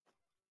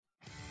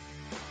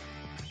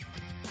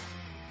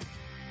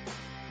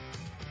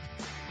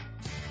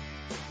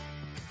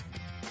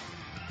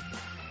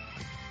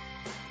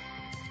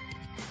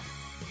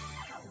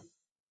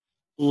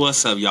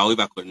What's up, y'all? We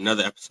back with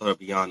another episode of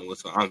Beyond the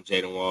Whistle. I'm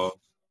Jaden Wall,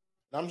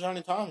 I'm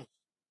Johnny Thomas.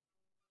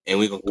 and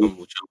we're gonna come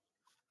with you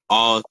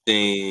all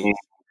things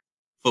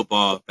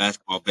football,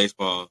 basketball,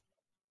 baseball.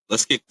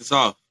 Let's kick this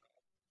off.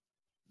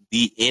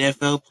 The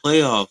NFL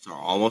playoffs are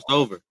almost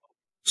over.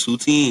 Two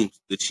teams,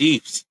 the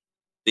Chiefs,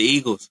 the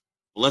Eagles.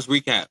 Let's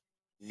recap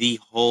the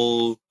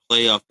whole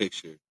playoff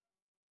picture.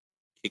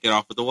 Kick it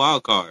off with the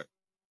wild card.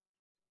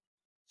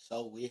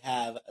 So we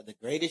have the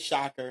greatest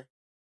shocker,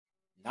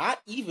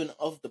 not even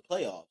of the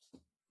playoffs.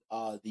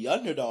 The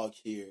underdogs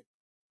here,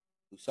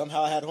 who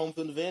somehow had home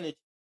field advantage,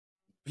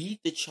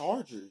 beat the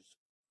Chargers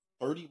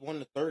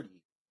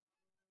 31-30,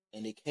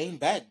 and it came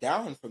back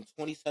down from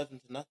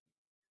 27-0.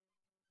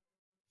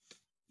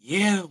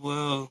 Yeah,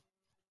 well,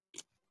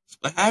 that's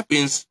what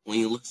happens when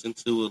you listen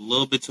to a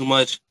little bit too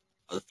much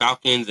of the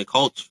Falcons and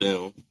Colts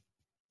film.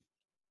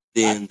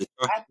 That's Then the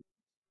what happened.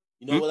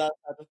 You know hmm? what that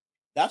happened?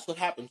 That's what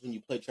happens when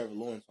you play Trevor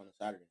Lawrence on a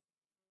Saturday,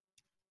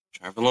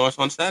 Trevor Lawrence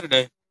on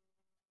Saturday.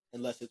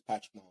 unless it's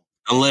Patrick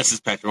Unless it's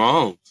Patrick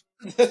Mahomes.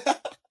 Mahomes.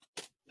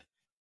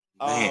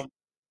 Man,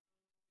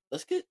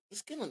 Let's get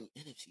on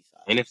the NFC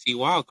side. NFC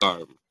wild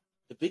card.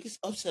 The biggest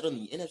upset on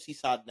the NFC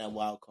side in that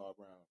wild card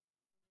round.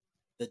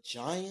 The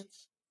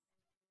Giants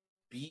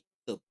beat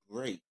the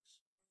Braves.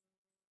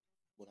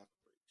 Well, not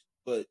the Braves,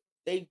 but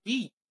they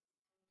beat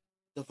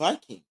the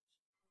Vikings,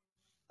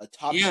 a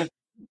top Yeah, six.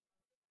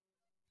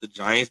 the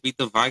Giants beat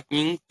the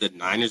Vikings. The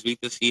Niners beat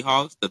the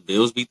Seahawks. The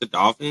Bills beat the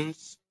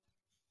Dolphins.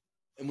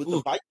 And with the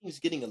Ooh. Vikings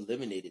getting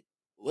eliminated,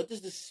 what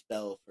does this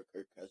spell for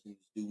Kirk Cousins?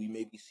 Do we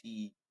maybe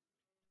see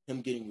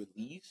him getting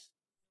released,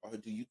 or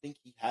do you think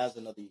he has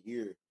another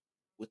year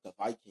with the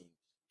Vikings?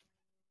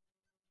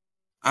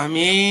 I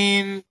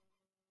mean,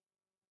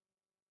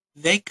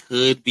 they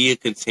could be a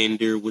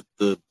contender with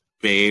the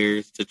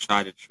Bears to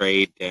try to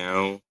trade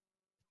down.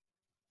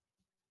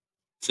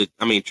 Get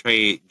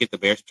the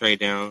Bears to trade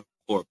down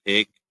for a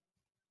pick.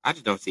 I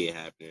just don't see it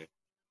happening.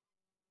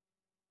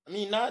 I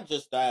mean, not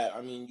just that.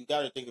 I mean, you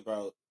got to think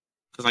about,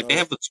 Because you they know,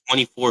 have the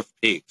 24th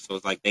pick, so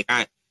it's like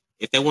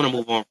if they want to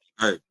move on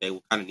from Hurt, they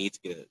will kind of need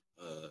to get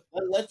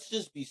let's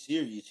just be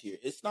serious here.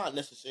 It's not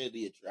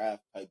necessarily a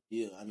draft type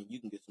deal. I mean, you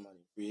can get somebody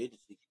in free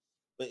agency,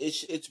 but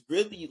it's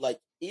really like,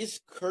 is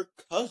Kirk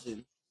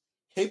Cousins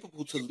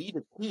capable to lead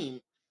a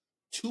team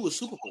to a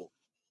Super Bowl?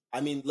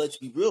 I mean, let's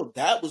be real.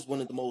 That was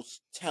one of the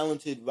most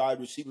talented wide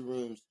receiver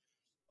rooms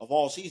of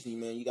all season,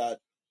 man. You got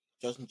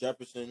Justin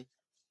Jefferson,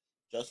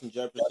 Justin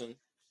Jefferson,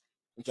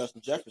 and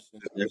Justin Jefferson.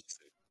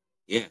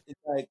 yeah. It's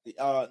like,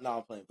 no,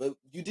 I'm playing. But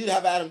you did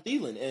have Adam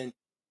Thielen, and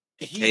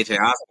he KJ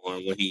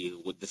Osborne when he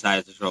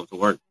decided to show up to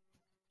work.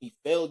 he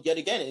failed yet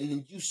again.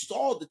 And you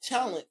saw the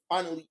talent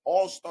finally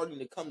all starting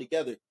to come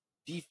together.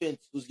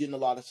 Defense was getting a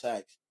lot of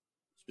sacks,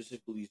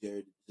 specifically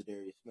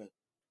Zadarius Smith.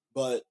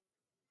 But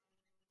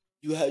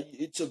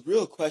it's a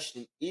real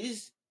question.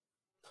 Is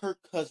Kirk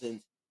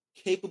Cousins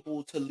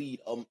capable to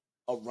lead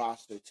a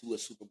roster to a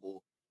Super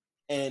Bowl?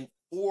 And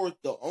for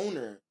the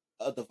owner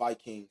of the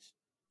Vikings,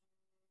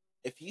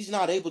 if he's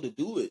not able to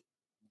do it,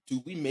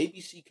 do we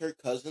maybe see Kirk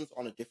Cousins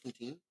on a different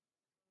team?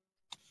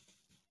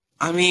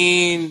 I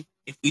mean,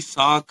 if we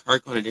saw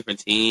Kirk on a different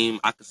team,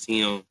 I could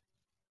see him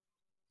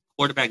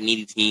quarterback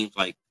needy teams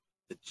like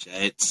the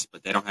Jets,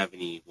 but they don't have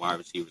any wide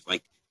receivers.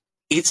 Like,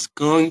 it's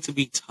going to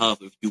be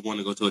tough if you want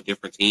to go to a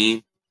different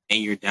team and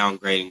you're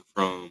downgrading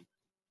from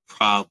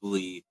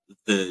probably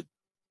the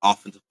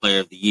offensive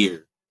player of the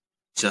year,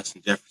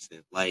 Justin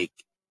Jefferson. Like,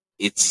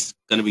 it's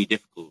going to be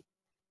difficult.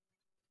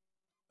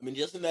 I mean,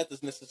 doesn't that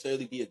just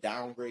necessarily be a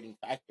downgrading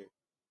factor?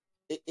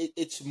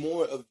 It's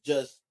more of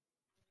just,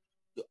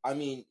 I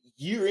mean,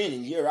 year in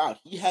and year out,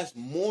 he has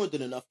more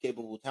than enough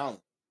capable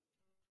talent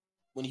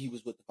when he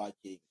was with the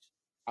Vikings.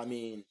 I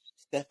mean,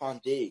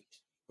 Stephon Diggs,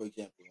 for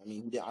example. I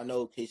mean, I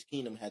know Case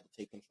Keenum had to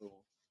take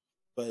control,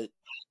 but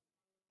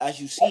as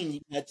you've seen,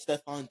 you had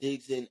Stephon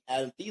Diggs and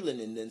Adam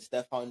Thielen, and then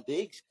Stephon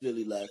Diggs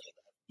clearly left.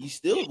 He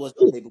still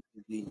wasn't capable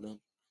of leading them.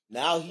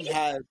 Now he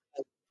has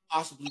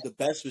possibly the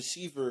best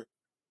receiver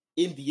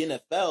in the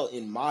NFL,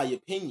 in my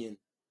opinion,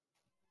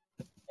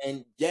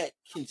 and yet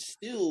can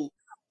still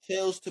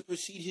fails to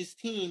proceed his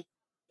team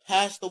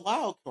past the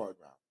wild card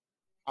round.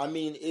 I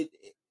mean,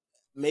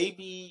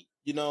 maybe,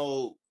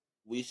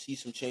 we see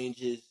some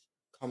changes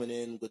coming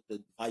in with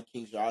the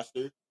Vikings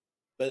roster,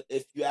 but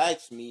if you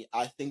ask me,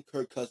 I think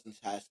Kirk Cousins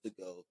has to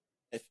go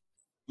if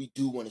we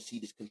do want to see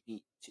this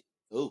compete.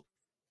 Oh,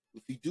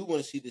 if we do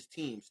want to see this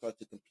team start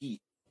to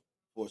compete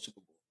for a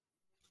Super Bowl.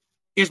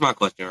 Here's my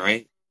question,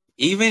 right?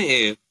 Even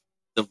if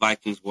the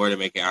Vikings were to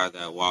make it out of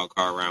that wild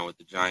card round with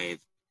the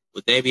Giants,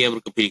 would they be able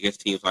to compete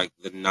against teams like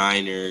the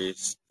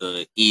Niners,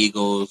 the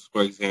Eagles,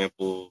 for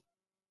example?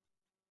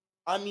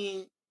 I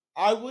mean,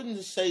 I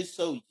wouldn't say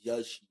so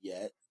just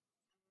yet.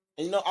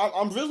 And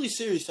I'm really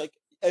serious. Like,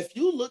 if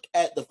you look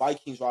at the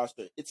Vikings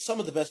roster, it's some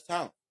of the best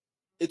talent.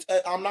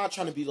 I'm not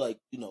trying to be like,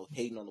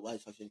 hating on the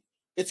White Sox.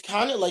 It's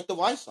kind of like the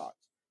White Sox.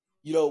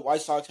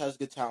 White Sox has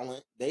good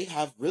talent. They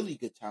have really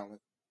good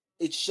talent.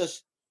 It's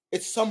just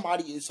it's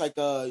somebody. It's like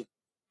the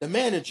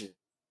manager.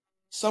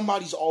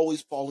 Somebody's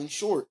always falling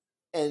short.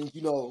 And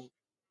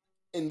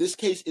in this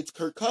case, it's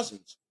Kirk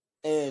Cousins.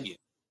 And Yeah.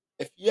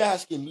 if you're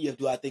asking me,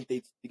 do I think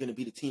they're going to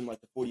beat a team like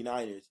the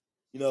 49ers,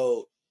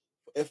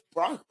 if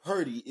Brock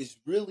Purdy is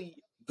really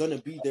going to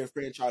be their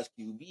franchise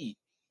QB,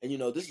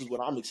 and this is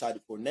what I'm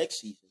excited for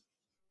next season,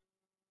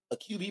 a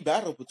QB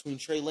battle between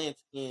Trey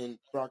Lance and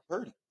Brock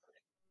Purdy.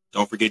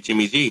 Don't forget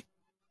Jimmy G.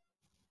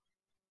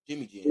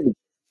 Jimmy G.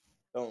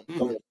 Don't.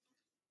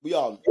 We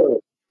all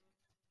know.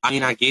 I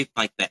mean, I get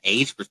like the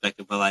age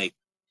perspective, but like,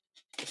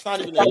 It's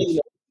not even an issue.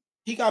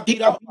 He got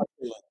beat out by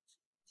Trey Lance.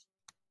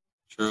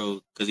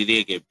 true, because he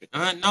did get.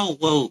 No,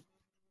 well,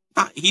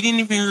 he didn't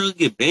even really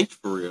get benched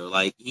for real.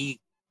 Like he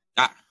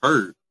got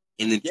hurt,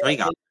 and then Yeah, Trey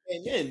got.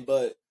 he came in,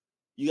 but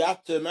you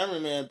have to remember,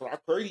 man,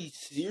 Brock Purdy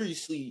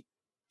seriously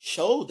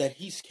showed that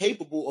he's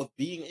capable of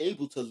being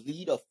able to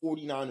lead a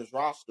 49ers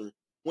roster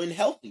when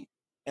healthy.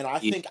 And I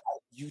Yeah. think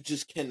you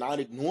just cannot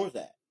ignore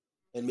that.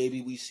 And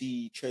maybe we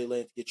see Trey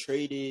Lance get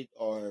traded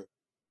or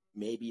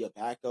maybe a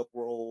backup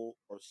role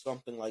or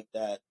something like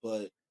that.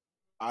 But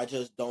I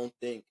just don't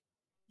think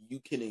you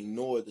can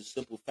ignore the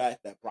simple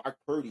fact that Brock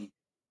Purdy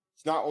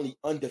is not only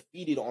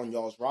undefeated on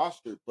y'all's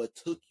roster, but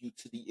took you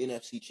to the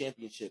NFC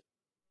Championship.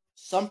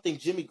 Something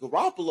Jimmy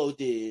Garoppolo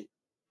did.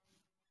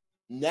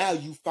 Now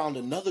you found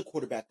another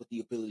quarterback with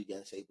the ability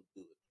that's able to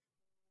do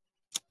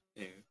it.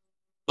 Yeah.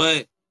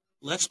 But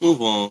let's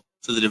move on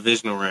to the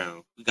divisional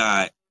round. We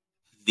got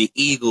the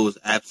Eagles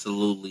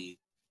absolutely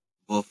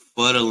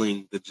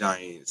befuddling the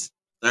Giants,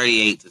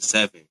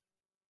 38-7.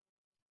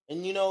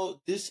 And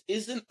this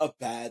isn't a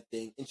bad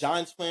thing. And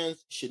Giants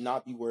fans should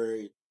not be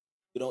worried.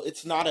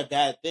 It's not a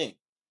bad thing.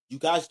 You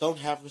guys don't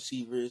have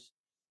receivers.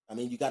 I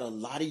mean, you got a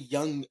lot of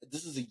young.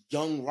 This is a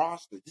young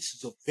roster. This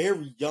is a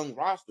very young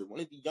roster, one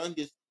of the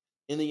youngest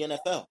in the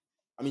NFL.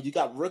 I mean, you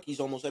got rookies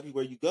almost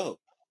everywhere you go.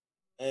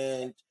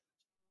 And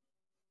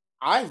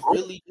I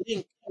really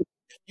think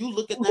if you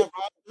look at that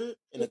roster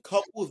in a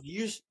couple of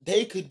years,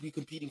 they could be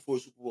competing for a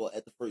Super Bowl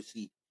at the first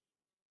seed.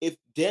 If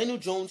Daniel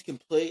Jones can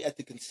play at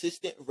the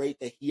consistent rate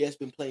that he has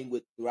been playing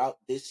with throughout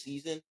this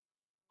season,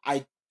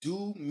 I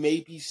do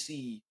maybe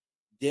see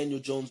Daniel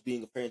Jones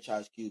being a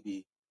franchise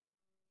QB.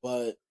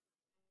 But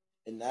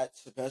in that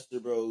semester,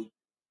 bro,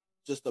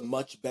 just a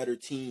much better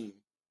team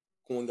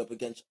going up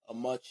against a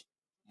much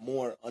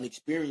more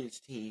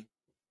unexperienced team.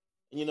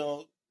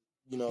 And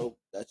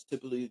that's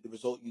typically the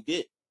result you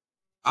get.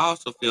 I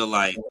also feel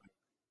like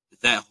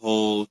that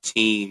whole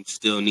team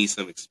still needs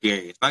some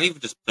experience. Not even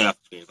just playoff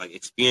experience, like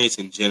experience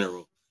in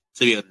general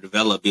to be able to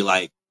develop. Be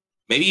like,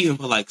 maybe even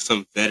put like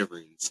some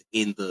veterans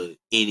in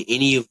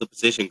any of the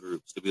position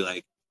groups to be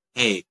like,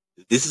 hey,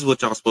 this is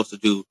what y'all supposed to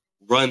do.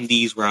 Run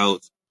these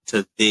routes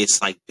to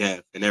this like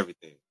depth and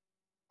everything.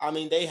 I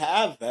mean, they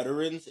have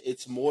veterans.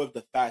 It's more of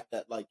the fact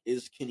that, like,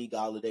 is Kenny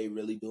Galladay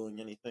really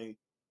doing anything,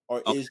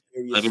 or Okay, is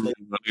Darius let me Slay?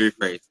 let me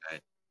rephrase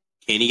that.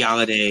 Kenny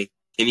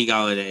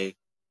Galladay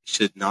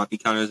should not be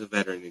counted as a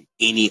veteran in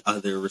any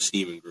other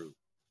receiving group.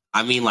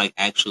 I mean, like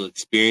actual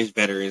experienced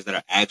veterans that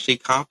are actually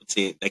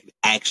competent, that can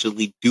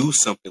actually do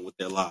something with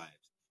their lives,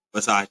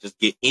 besides just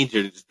get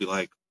injured and just be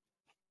like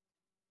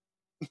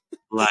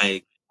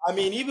I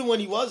mean, even when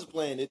he was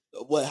playing it,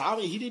 how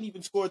many? He didn't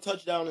even score a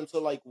touchdown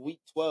until like week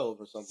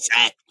 12 or something like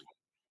that. exactly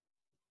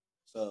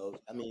So,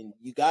 I mean,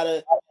 you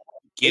gotta.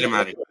 get him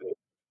out of here.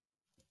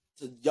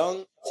 It's a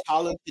young,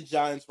 talented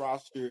Giants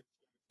roster.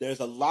 There's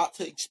a lot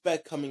to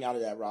expect coming out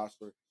of that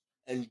roster,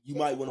 and you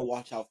might want to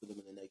watch out for them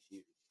in the next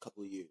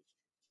couple of years.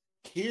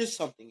 Here's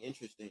something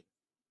interesting.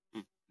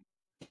 Hmm.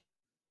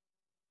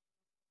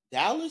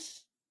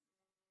 Dallas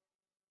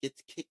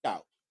gets kicked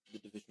out of the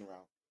division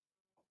round.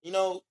 You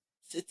know,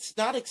 it's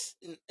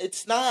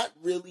not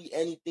really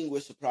anything we're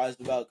surprised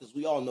about because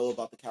we all know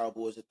about the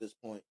Cowboys at this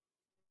point.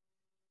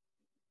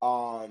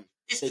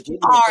 It's They gave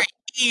them a our couple.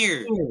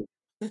 year.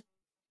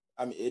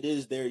 I mean, it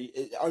is their.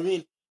 I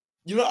mean,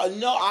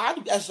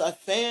 I as a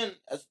fan,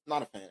 as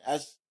not a fan,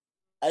 as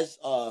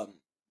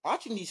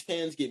watching these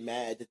fans get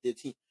mad that their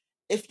team.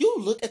 If you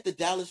look at the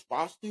Dallas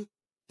roster,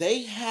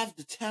 they have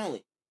the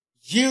talent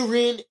year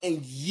in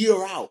and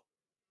year out.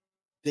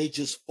 They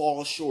just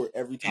fall short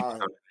every time.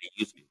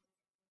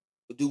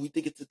 But do we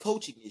think it's a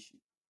coaching issue?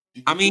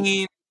 Do I you think?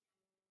 mean,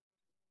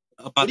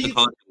 What about do the you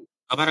think? coaching,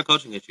 about a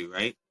coaching issue,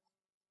 right?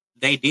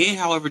 They did,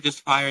 however,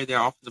 just fire their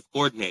offensive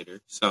coordinator,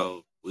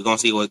 so we're gonna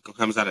see what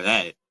comes out of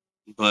that.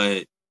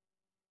 But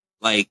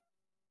like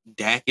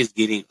Dak is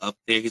getting up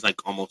there; he's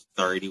like almost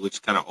 30, which is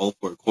kind of old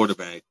for a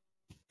quarterback.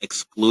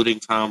 Excluding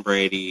Tom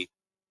Brady,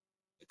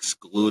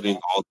 excluding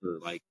all the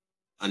like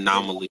Ben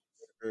anomalies,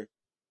 Roethlisberger,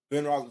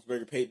 Ben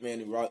Roethlisberger, Peyton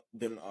Manning,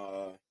 Ben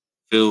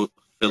Phil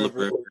Philip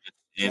Rivers, Rivers,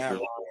 Matt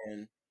Andrew.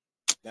 Ryan,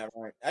 Matt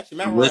Ryan. Actually,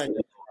 The Matt list,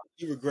 Ryan,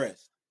 he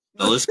regressed.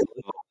 the list can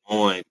go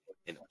on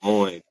and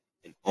on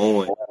and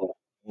on and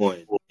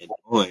on and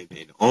on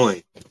and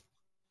on.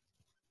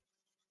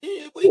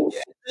 Yeah,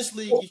 this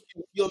league,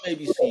 you'll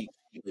maybe see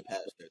way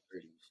past their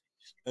 30s,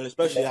 and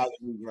especially how the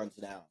league runs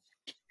now.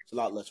 It's a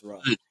lot less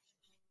rough.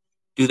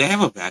 Do they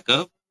have a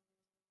backup?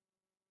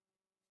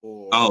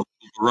 For Oh,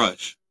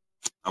 Rush.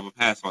 I'm gonna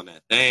pass on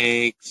that.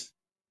 Thanks.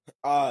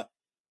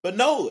 But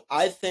no,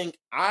 I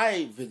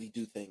really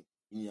do think,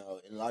 and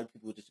a lot of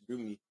people would disagree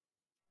with me.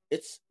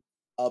 It's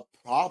a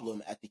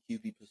problem at the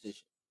QB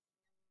position.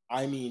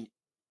 I mean,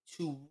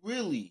 to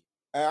really,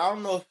 and I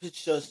don't know if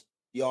it's just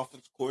the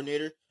offense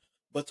coordinator,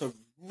 but to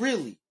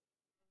really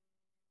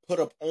put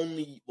up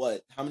only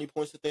what? How many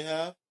points did they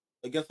have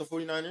against the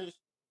 49ers?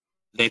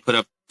 They put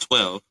up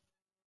 12.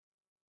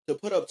 To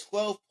put up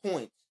 12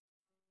 points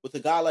with a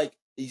guy like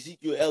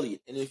Ezekiel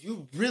Elliott. And if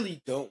you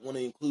really don't want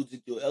to include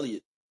Ezekiel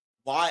Elliott,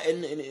 why?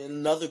 And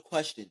another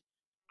question.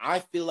 I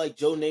feel like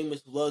Joe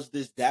Namath loves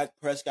this Dak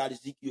Prescott,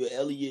 Ezekiel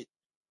Elliott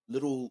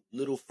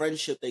little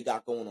friendship they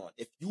got going on.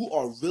 If you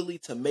are really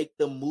to make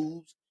the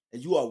moves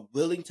and you are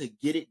willing to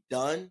get it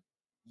done,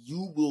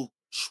 you will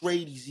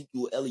trade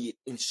Ezekiel Elliott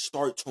and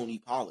start Tony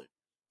Pollard.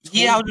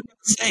 Yeah, I was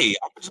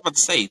just about to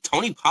say,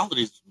 Tony Pollard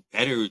is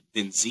better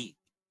than Zeke.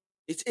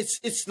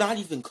 It's not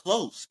even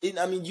close.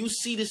 I mean, you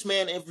see this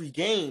man every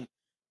game.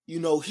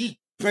 He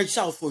breaks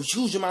out for a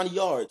huge amount of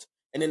yards,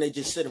 and then they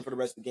just sit him for the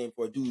rest of the game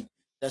for a dude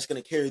that's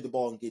going to carry the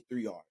ball and get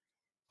 3 yards.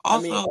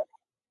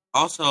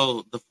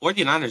 Also, the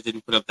 49ers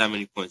didn't put up that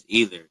many points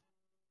either.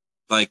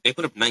 Like, they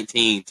put up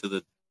 19 to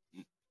the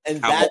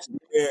and Cowboys.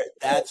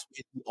 That's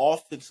where the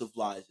offensive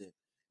lies in.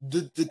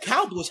 The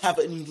Cowboys have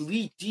an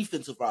elite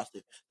defensive roster.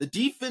 The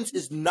defense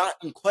is not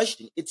in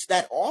question. It's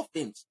that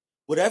offense.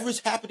 Whatever's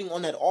happening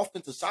on that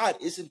offensive side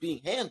isn't being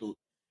handled,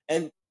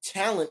 and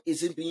talent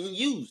isn't being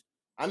used.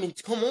 I mean,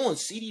 come on,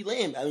 CeeDee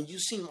Lamb. I mean,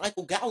 you've seen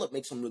Michael Gallup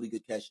make some really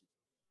good catches.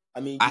 I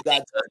mean,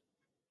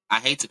 I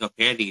hate to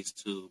compare these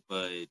two,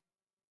 but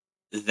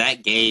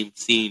that game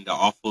seemed an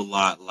awful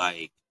lot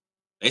like,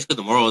 basically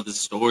the moral of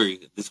this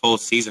story, this whole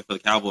season for the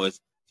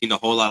Cowboys, seemed a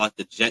whole lot like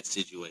the Jets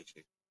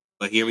situation.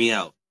 But hear me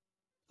out.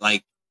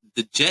 Like,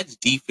 the Jets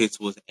defense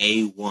was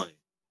A1,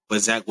 but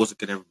Zach wasn't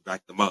going to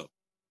back them up.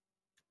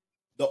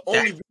 The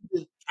only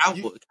reason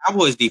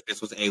Cowboys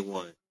defense was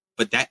A1,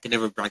 but that could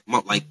never back them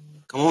up. Like,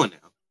 come on now.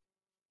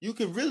 You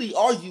can really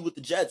argue with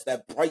the Jets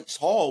that Bryce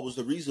Hall was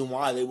the reason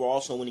why they were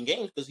also winning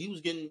games, because he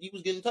was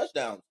getting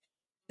touchdowns.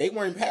 They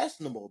weren't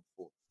passing the ball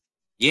before.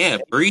 Yeah,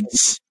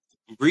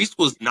 Brees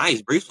was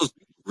nice. Brees was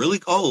really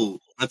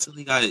cold until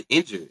he got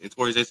injured and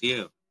tore his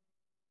ACL.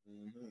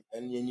 Mm-hmm.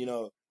 And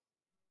then,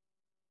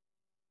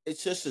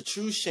 it's just a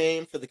true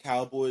shame for the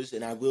Cowboys,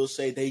 and I will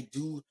say they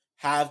do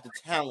have the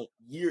talent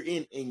year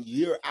in and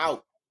year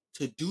out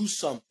to do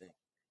something,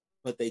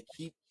 but they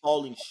keep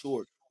falling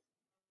short.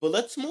 But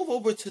let's move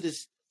over to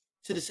this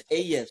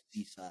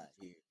AFC side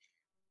here.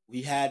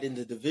 We had in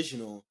the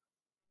divisional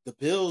the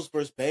Bills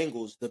versus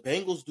Bengals. The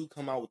Bengals do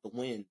come out with the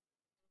win.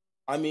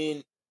 I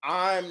mean,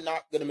 I'm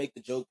not gonna make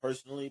the joke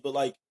personally, but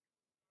like,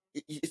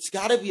 it's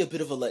got to be a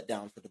bit of a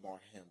letdown for DeMar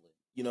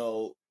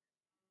Hamlin.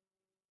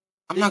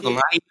 I'm not gonna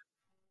lie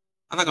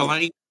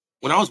to you.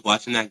 When I was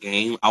watching that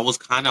game, I was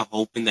kind of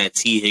hoping that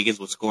T. Higgins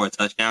would score a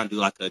touchdown, do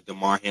like a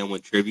DeMar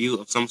Hamlin tribute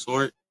of some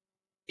sort.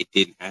 It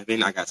didn't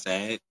happen. I got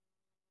sad.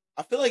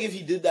 I feel like if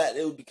he did that,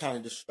 it would be kind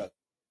of disrespectful.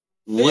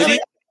 Would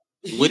it?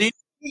 Would it?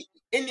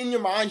 In your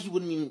mind, he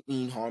wouldn't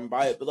mean harm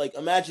by it, but like,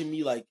 imagine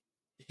me like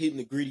hitting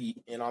the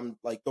gritty and I'm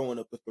like throwing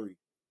up a 3.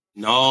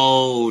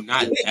 No,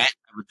 not that type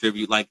of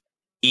tribute. Like,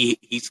 he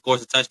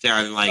scores a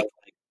touchdown and like,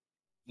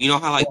 you know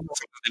how like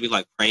sometimes they be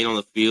like praying on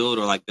the field,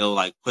 or like they'll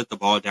like put the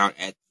ball down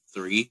at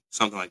 3,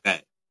 something like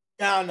that.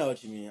 Yeah, I know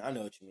what you mean.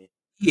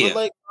 Yeah, But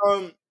like,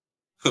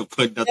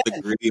 putting up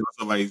the gritty on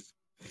somebody's.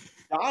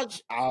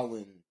 Josh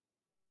Allen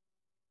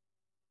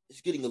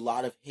is getting a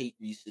lot of hate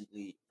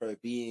recently for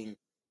being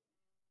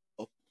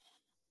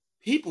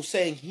people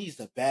saying he's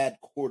a bad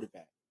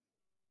quarterback.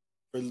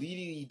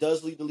 He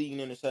does lead the league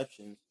in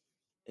interceptions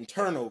and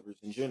turnovers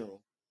in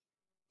general.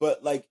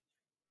 But like,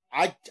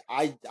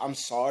 I'm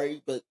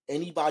sorry, but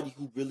anybody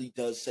who really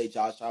does say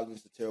Josh Allen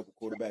is a terrible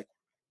quarterback,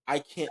 I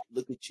can't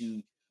look at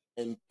you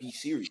and be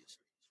serious.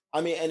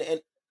 I mean,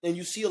 and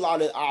you see a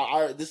lot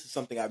of this is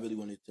something I really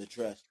wanted to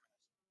address.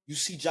 You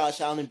see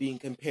Josh Allen being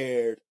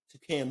compared to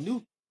Cam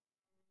Newton,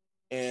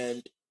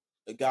 and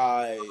a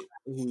guy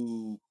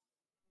who,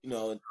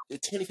 the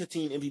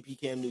 2015 MVP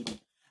Cam Newton.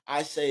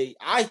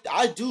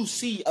 I do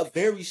see a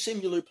very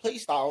similar play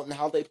style in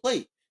how they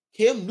play.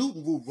 Cam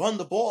Newton will run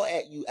the ball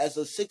at you as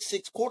a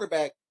 6'6"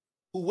 quarterback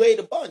who weighed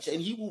a bunch, and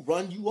he will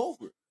run you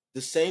over.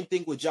 The same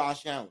thing with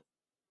Josh Allen.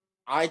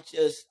 I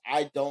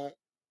don't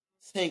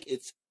think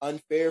it's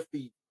unfair for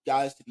you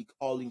guys to be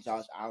calling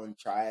Josh Allen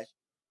trash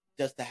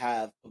just to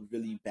have a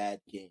really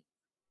bad game.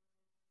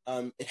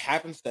 It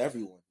happens to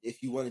everyone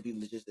if you want to be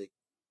logistic.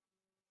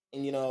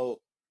 And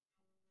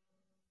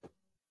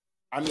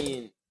I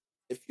mean,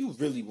 if you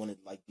really wanted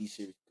to like be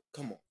serious,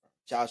 come on, bro.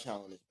 Josh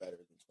Allen is better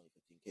than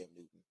 2015 Cam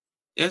Newton.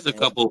 There's a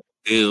couple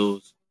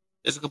Bills.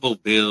 There's a couple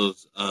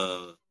Bills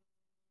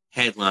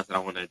headlines that I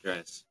want to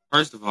address.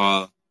 First of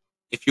all,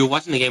 if you're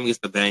watching the game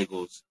against the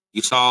Bengals,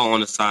 you saw on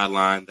the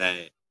sideline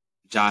that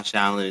Josh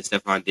Allen and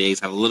Stephon Diggs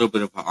had a little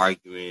bit of an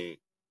argument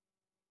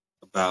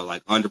about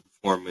like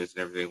underperformance and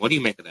everything. What do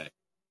you make of that?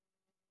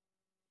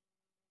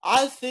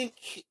 I think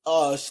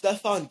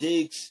Stephon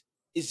Diggs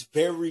is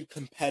very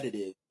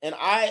competitive, and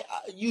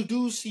you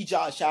do see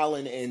Josh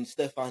Allen and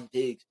Stephon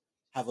Diggs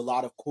have a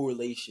lot of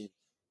correlation,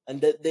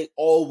 and that they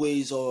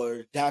always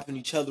are dapping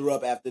each other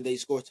up after they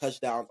score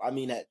touchdowns. I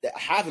mean,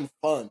 having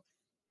fun.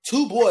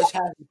 Two boys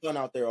having fun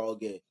out there all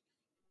game.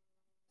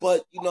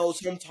 But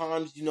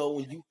sometimes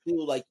when you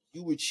feel like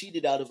you were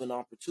cheated out of an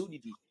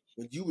opportunity,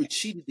 when you were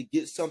cheated to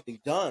get something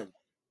done,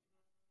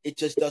 it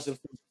just doesn't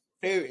feel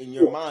fair in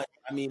your mind.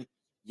 I mean,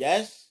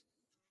 yes,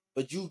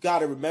 but you got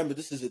to remember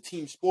this is a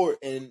team sport,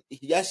 and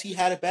yes, he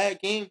had a bad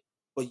game,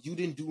 but you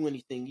didn't do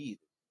anything either.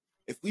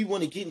 If we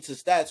want to get into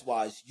stats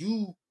wise,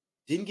 you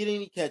didn't get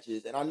any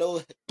catches, and I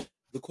know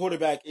the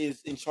quarterback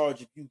is in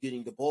charge of you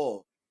getting the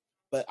ball,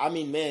 but I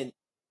mean, man,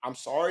 I'm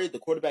sorry, the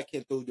quarterback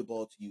can't throw the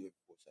ball to you every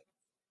 4 seconds.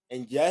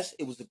 And yes,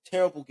 it was a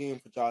terrible game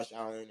for Josh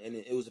Allen, and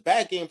it was a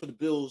bad game for the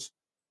Bills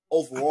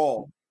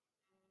overall.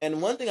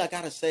 And one thing I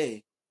gotta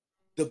say,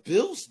 the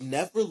Bills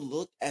never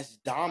looked as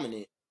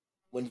dominant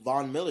when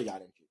Von Miller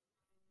got injured.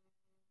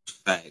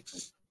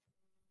 Facts.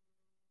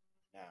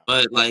 Now,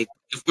 But like,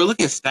 if we're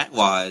looking stat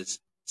wise,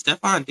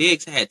 Stephon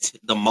Diggs had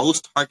the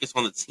most targets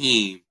on the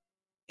team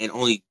and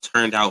only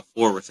turned out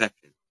 4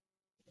 receptions.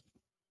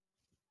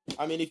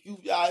 I mean, if you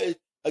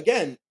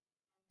again,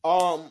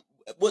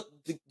 what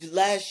the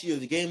last year,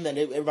 the game that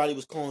everybody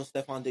was calling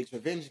Stephon Diggs'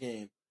 revenge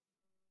game,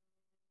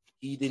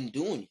 he didn't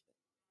do anything.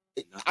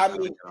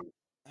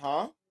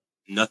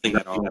 Nothing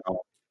at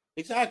all.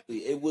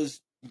 Exactly. It was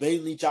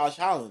mainly Josh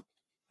Allen,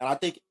 and I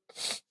think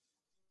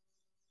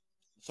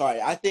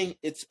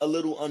it's a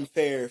little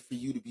unfair for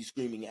you to be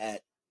screaming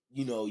at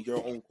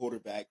your own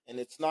quarterback, and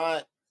it's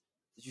not.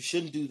 You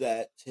shouldn't do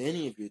that to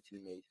any of your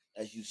teammates,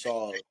 as you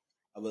saw.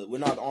 We're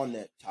not on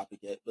that topic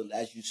yet, but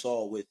as you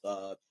saw with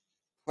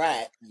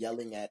Pratt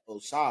yelling at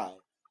Osai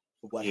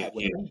for what he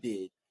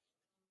did,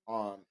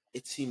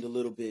 it seemed a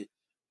little bit,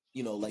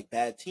 like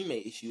bad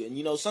teammate issue.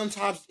 And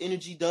sometimes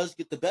energy does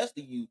get the best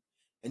of you,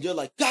 and you're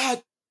like,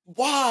 God,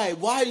 why?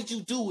 Why did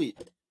you do it?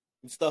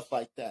 And stuff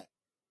like that.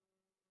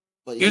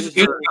 But Go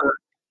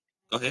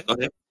ahead.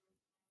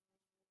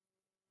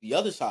 The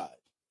other side,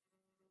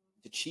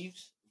 the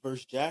Chiefs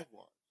versus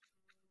Jaguars.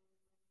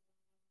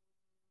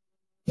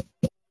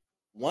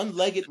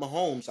 One-legged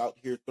Mahomes out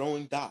here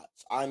throwing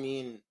dots. I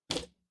mean,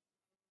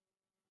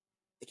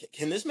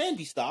 can this man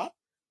be stopped?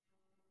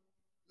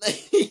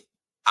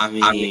 I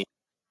mean,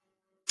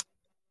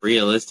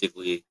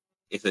 realistically,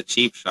 it's a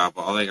cheap shot,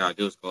 but all they gotta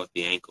do is go with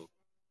the ankle.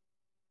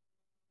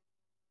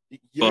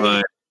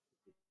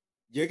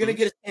 You're gonna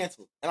get us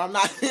canceled, and I'm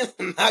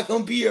not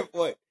gonna be here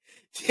for it.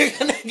 You're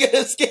gonna get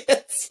us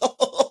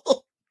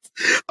canceled.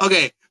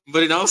 Okay,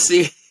 but in all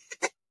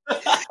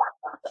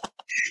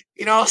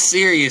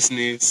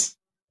seriousness,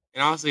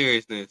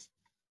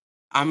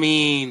 I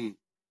mean,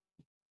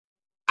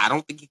 I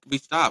don't think he could be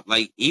stopped.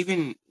 Like,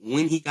 even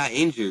when he got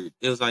injured,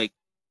 it was like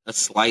a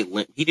slight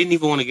limp. He didn't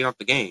even want to get off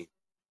the game.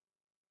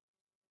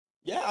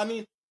 Yeah, I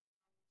mean,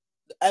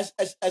 as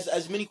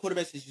many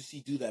quarterbacks as you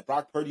see do that.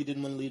 Brock Purdy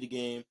didn't want to lead the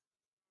game,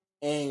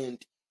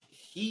 and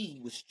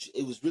it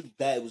was really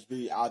bad. It was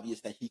very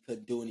obvious that he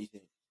couldn't do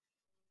anything.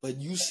 But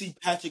you see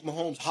Patrick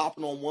Mahomes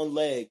hopping on one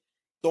leg,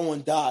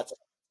 throwing dots,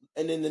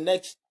 and then the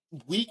next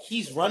week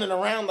he's running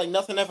around like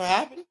nothing ever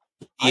happened.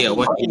 Yeah,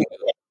 what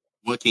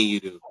can you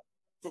do?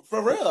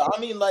 For real, I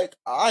mean, like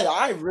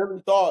I really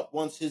thought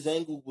once his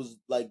ankle was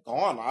like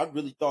gone, I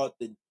really thought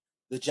that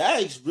the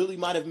Jags really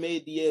might have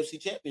made the AFC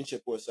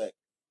Championship for a sec.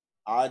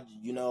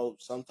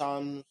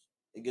 Sometimes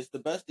it gets the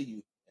best of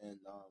you, and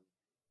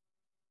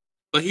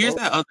But here's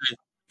that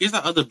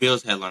other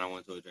Bills headline I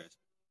want to address.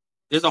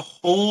 There's a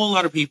whole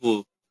lot of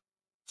people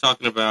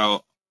talking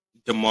about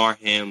DeMar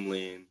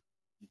Hamlin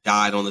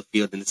died on the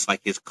field and it's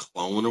like his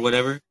clone or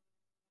whatever.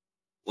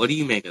 What do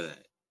you make of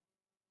that?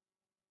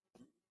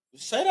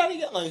 Say that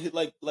again,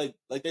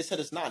 like they said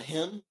it's not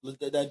him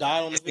that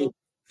died on the field.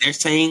 They're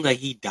saying like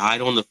he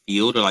died on the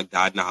field or like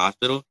died in the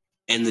hospital,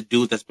 and the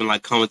dude that's been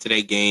like coming to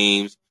their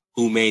games,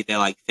 who made that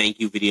like thank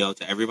you video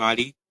to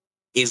everybody,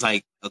 is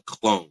like a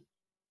clone.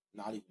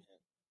 Not even him.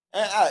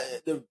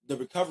 And the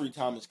recovery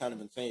time is kind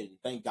of insane.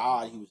 Thank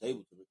God he was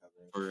able to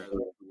recover.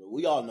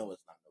 We all know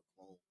it's not no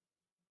clone,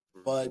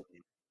 but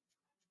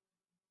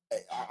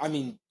I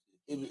mean,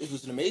 it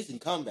was an amazing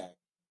comeback,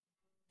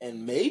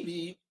 and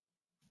maybe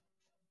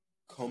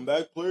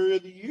comeback player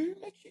of the year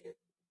next year.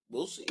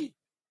 We'll see.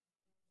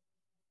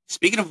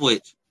 Speaking of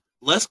which,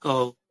 let's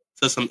go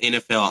to some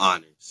NFL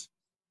honors.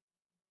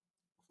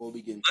 Before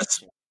we get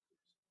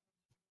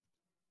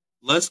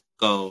let's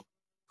go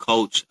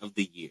Coach of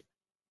the Year.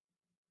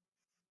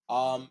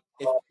 If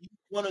you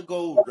want to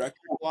go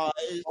record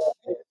wise,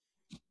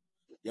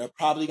 you're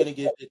probably gonna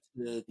give it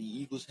to the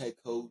Eagles head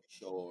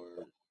coach or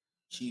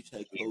Chiefs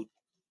head coach,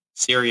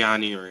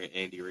 Sirianni or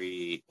Andy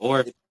Reid,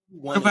 or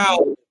what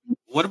about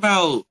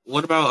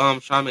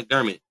Sean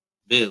McDermott,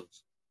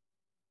 Bills?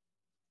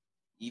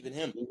 Even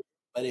him.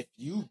 But if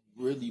you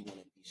really want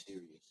to be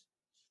serious,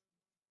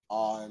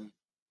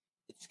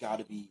 it's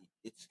gotta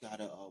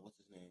what's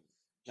his name?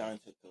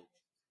 Giants head coach.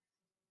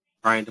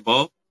 Brian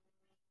DeBoer?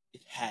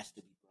 It has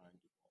to be Brian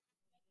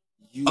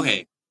DeBoer.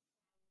 Okay,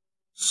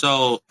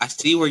 so I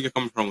see where you're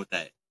coming from with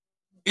that.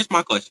 Here's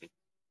my question: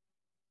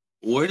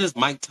 where does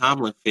Mike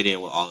Tomlin fit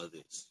in with all of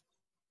this?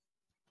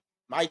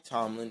 Mike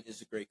Tomlin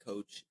is a great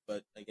coach,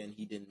 but again,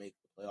 he didn't make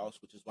the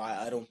playoffs, which is why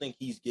I don't think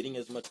he's getting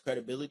as much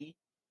credibility.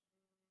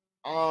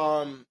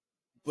 Um,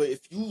 but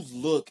if you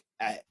look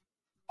at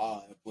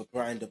what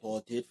Brian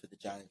DeBall did for the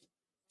Giants,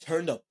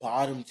 turned a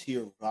bottom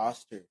tier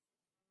roster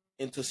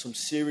into some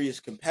serious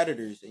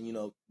competitors, and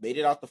made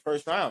it out the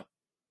first round.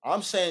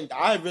 I'm saying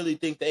I really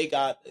think they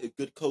got a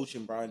good coach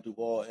in Brian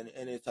DeBall,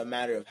 and it's a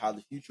matter of how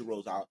the future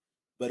rolls out.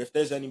 But if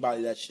there's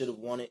anybody that should have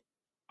won it,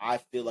 I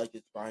feel like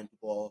it's Brian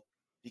DeBall,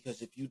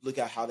 because if you look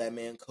at how that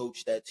man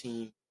coached that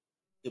team,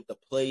 if the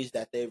plays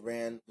that they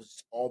ran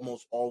was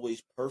almost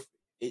always perfect.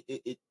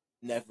 It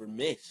never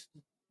missed.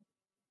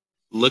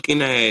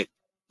 Looking at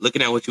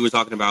what you were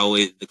talking about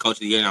with the Coach of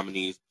the Year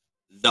nominees,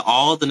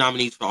 all the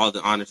nominees for all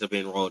the honors have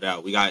been rolled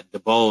out. We got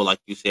DeBow, like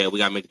you said. We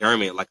got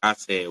McDermott, like I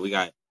said. We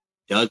got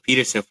Doug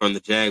Peterson from the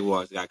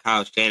Jaguars. We got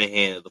Kyle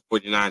Shanahan of the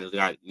 49ers. We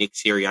got Nick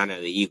Sirianni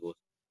of the Eagles.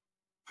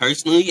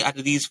 Personally, out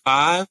of these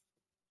five,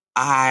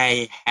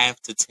 I have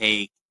to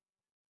take.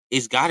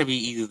 It's got to be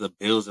either the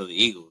Bills or the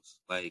Eagles.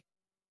 Like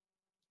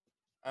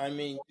I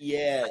mean,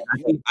 yeah,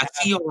 I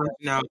see your rush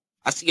now.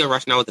 I see your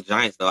rush now with the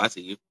Giants, though. I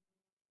see you.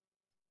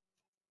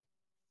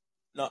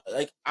 no,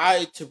 like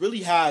I to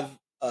really have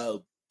a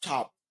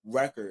top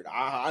record,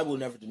 I will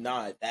never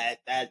deny that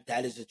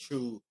is a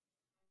true,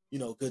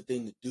 good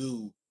thing to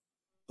do.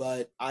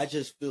 But I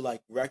just feel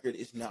like record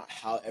is not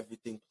how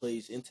everything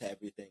plays into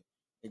everything,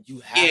 and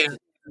you have Yeah, to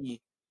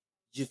see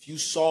if you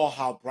saw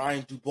how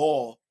Brian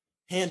Dubal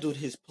handled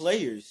his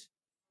players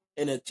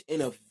in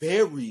a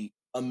very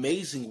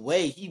amazing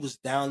way. He was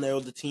down there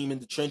with the team in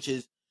the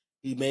trenches.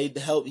 He made the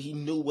help. He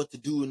knew what to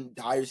do in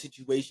dire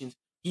situations.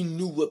 He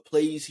knew what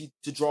plays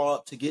to draw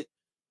up to get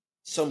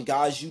some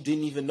guys you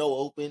didn't even know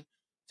open,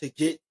 to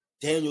get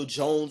Daniel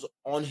Jones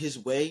on his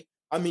way.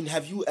 I mean,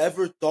 have you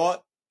ever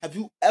thought? Have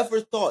you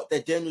ever thought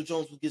that Daniel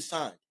Jones would get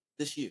signed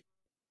this year?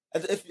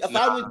 If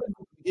I went nah, to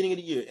the beginning of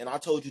the year and I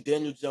told you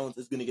Daniel Jones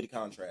is going to get a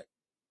contract,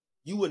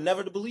 you would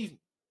never believe me.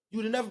 You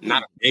would have never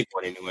not believed a me. big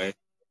one anyway.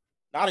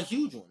 Not a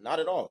huge one, not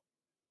at all.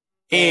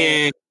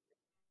 And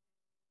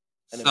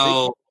And and a big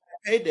so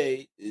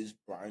payday is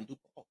Brian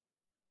Dupont.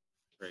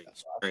 great,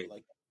 That's why I feel great.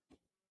 like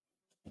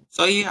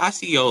So yeah, I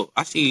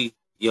see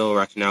your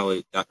rationale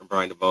with Dr.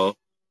 Brian DeBow.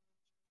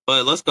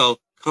 But let's go.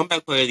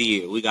 Comeback player of the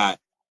year. We got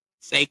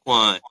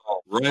Saquon,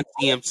 Run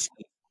CMC,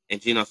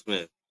 and Geno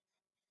Smith.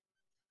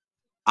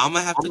 I'm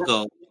gonna have to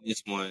go with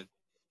this one.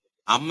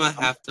 I'm gonna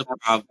have to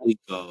probably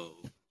go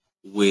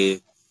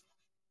with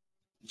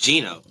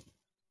Geno.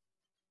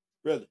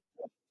 really.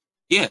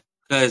 Yeah,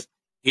 because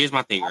here's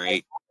my thing,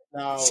 right?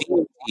 Now,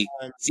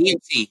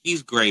 CMC,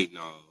 he's great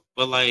now,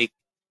 but like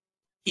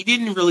he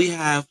didn't really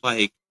have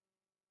like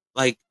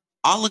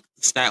I'll look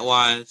stat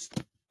wise,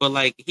 but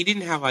like he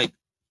didn't have like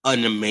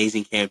an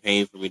amazing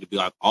campaign for me to be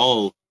like,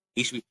 oh,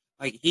 he should be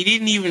like he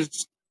didn't even.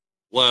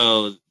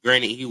 Well,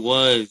 granted, he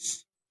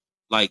was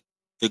like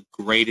the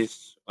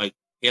greatest. Like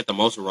he had the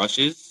most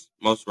rushes,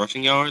 most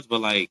rushing yards,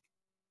 but like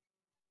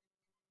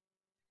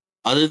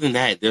other than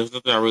that, there's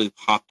nothing that really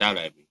popped out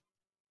at me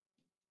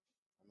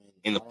I mean,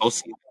 in I the don't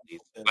postseason. At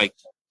least. think Like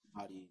there's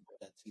somebody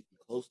that's even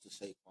close to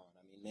Saquon.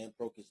 I mean, man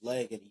broke his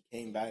leg and he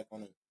came back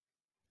on a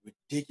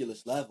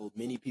ridiculous level.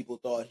 Many people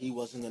thought he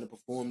wasn't going to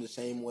perform the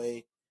same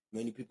way.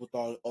 Many people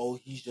thought, oh,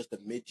 he's just a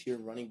mid-tier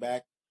running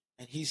back,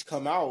 and he's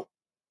come out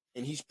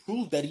and he's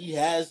proved that he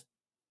has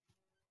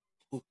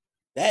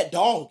that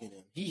dog in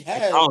him. He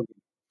has. oh,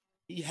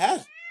 He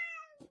has.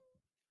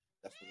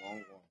 That's the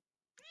wrong one.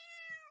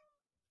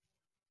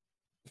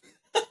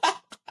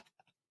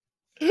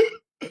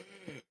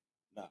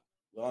 Nah,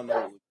 we all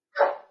know.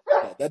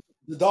 Yeah, that's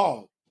the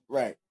dog,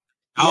 right?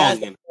 He dog has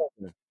in that him. dog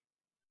in him.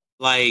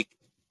 Like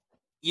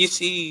you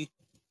see,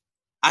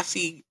 I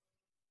see,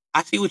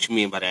 I see what you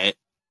mean by that,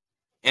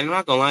 and I'm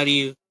not gonna lie to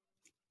you.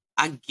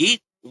 I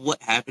get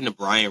what happened to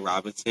Brian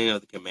Robinson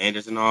of the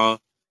Commanders and all,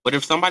 but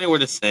if somebody were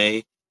to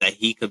say that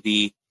he could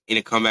be in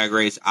a comeback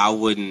race, I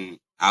wouldn't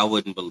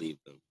believe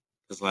them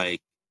because,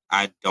 like,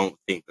 I don't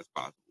think that's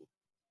possible.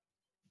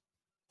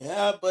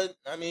 Yeah, but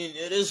I mean,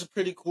 it is a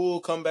pretty cool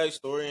comeback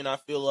story, and I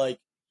feel like,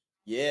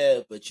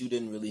 yeah, but you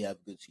didn't really have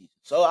a good season.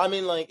 So I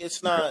mean, like,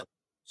 it's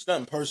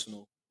nothing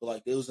personal, but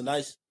like, it was a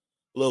nice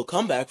little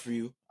comeback for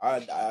you.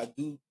 I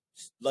do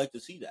like to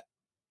see that.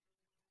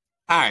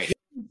 All right,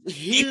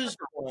 Here's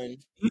one.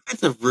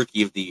 defensive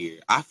rookie of the year.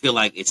 I feel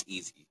like it's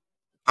easy.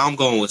 I'm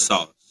going with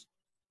Sauce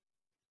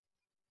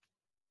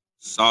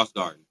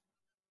Gardner.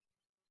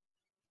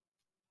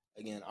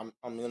 Again,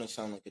 I'm gonna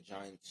sound like a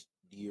Giants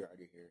deer out of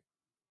here.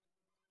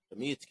 For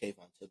me, it's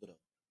Kayvon Thibodeau.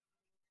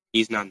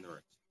 He's not in the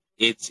race.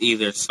 It's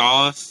either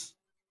Sauce,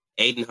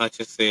 Aiden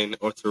Hutchinson,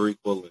 or Tariq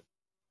Woolen.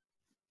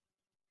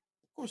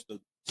 Of course, the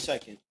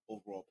second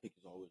overall pick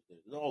is always there.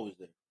 It's always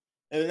there.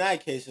 And in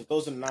that case, if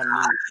those are the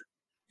nominees,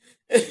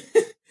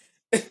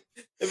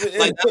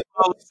 Like that's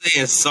why I was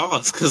saying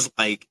Sauce because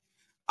like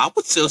I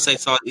would still say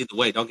Sauce either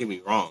way. Don't get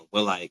me wrong,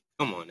 but like,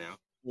 come on now.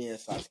 Yeah,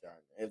 Sauce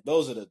Gardner. If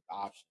those are the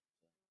options,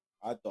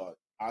 I thought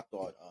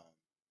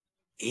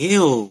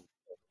Ew.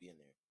 being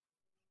there.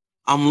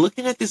 I'm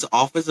looking at this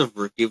Offensive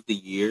Rookie of the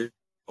Year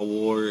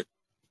award.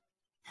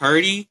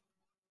 Purdy,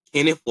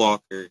 Kenneth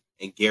Walker,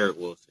 and Garrett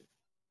Wilson.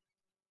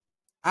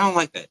 I don't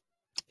like that.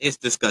 It's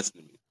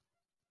disgusting to me.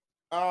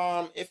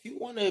 If you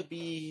want to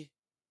be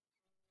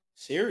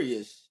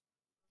serious,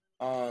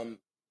 um,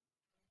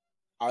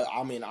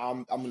 I mean,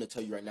 I'm gonna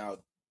tell you right now,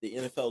 the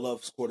NFL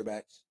loves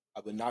quarterbacks. I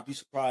would not be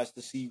surprised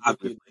to see Rookie of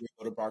the Obviously. Year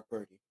go to Brock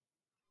Purdy.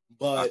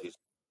 But Obviously.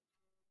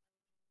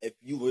 if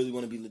you really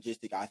want to be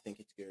logistic, I think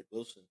it's Garrett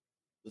Wilson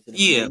with an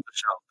Yeah, amazing for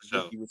sure, for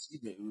sure. rookie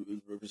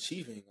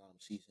receiving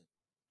season.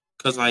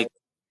 Because You know,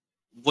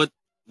 like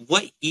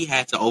what he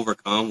had to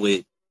overcome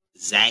with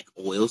Zach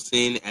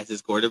Wilson as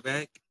his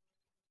quarterback,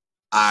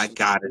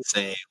 it's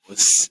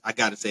just I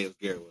gotta say it was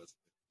Garrett Wilson.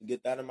 to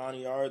get that amount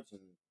of yards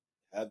and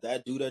have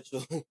that dude that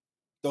you're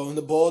throwing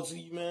the ball to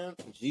you, man.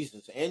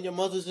 Jesus, and your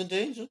mother's in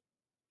danger.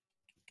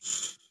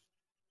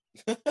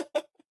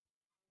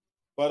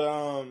 But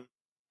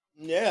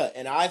yeah,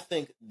 and I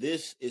think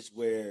this is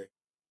where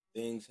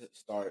things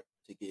start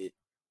to get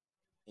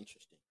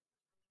interesting.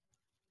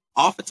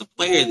 Offensive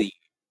Player of the Year.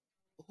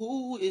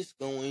 Who is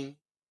going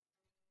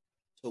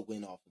to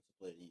win Offensive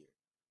Player of the Year?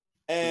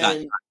 We got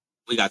And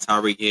we got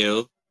Tyreek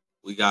Hill,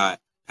 we got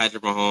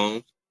Patrick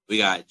Mahomes, we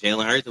got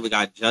Jalen Hurts, and we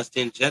got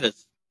Justin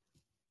Jettis.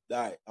 all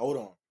right, hold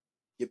on,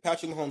 get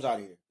Patrick Mahomes out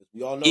of here because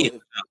we all know Yeah,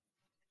 if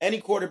any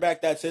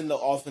quarterback that's in the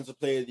Offensive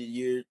Player of the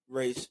Year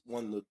race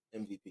won the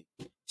MVP.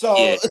 So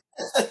yeah.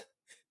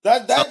 So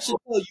that should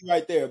tell you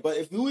right there. But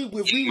if we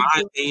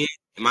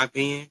in my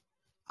opinion,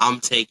 I'm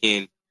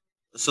taking.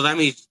 So that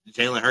means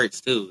Jalen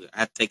Hurts too. I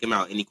have to take him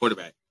out. Any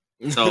quarterback.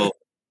 So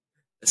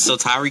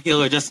Tyreek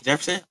Hill or Justin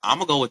Jefferson. I'm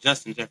gonna go with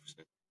Justin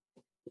Jefferson.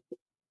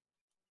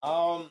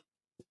 um,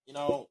 you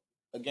know,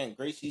 again,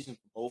 great season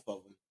for both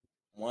of them.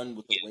 One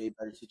with a way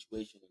better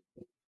situation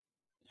and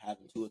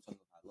having Tua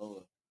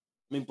Tagovailoa.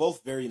 I mean,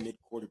 both very mid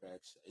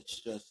quarterbacks.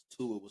 It's just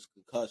Tua was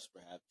concussed for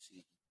half the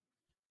season.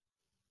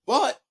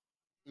 But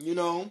you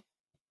know,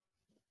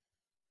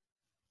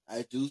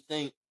 I do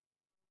think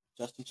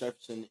Justin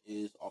Jefferson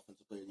is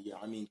Offensive Player of the Year.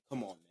 I mean,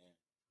 come on, man.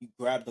 You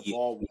grab the Yeah.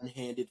 ball one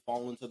handed,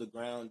 falling to the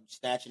ground,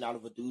 snatching out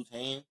of a dude's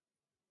hand.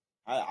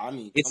 I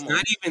mean, It's come on.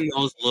 not even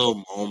those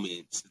little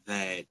moments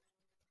that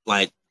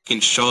like can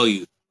show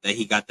you that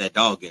he got that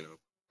dog in him.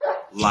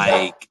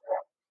 Like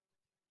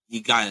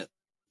he got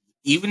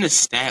even the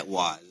stat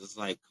wise. It's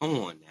like, come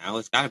on now,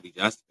 it's got to be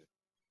Justin.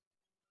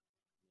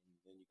 And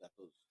then you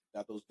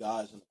got those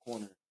guys in the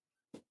corner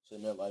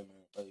sitting there like, man,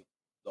 like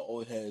the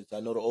old heads. I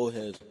know the old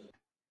heads.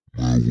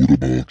 Bro, what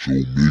about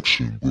Joe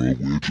Mixon, bro?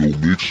 Where Joe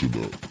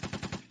Mixon at?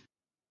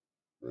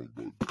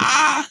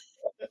 Ah,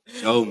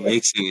 Joe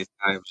Mixon is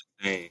kind of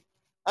insane,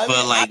 I mean, but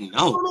I like no,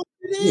 don't know what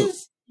it no,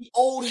 is. The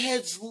old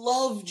heads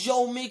love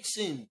Joe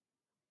Mixon.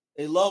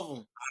 They love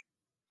him.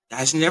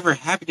 that's never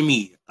happened to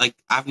me. Like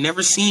I've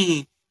never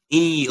seen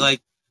any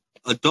like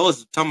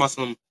adults talking about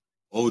some.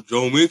 Oh,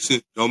 Joe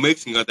Mixon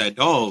got that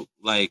dog.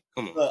 Like,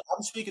 come on.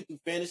 I'm speaking through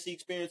fantasy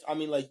experience. I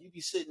mean, like you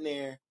be sitting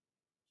there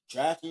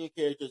drafting your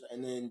characters,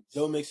 and then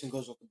Joe Mixon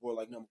goes off the board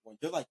like number one.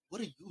 You're like,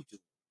 what are you doing?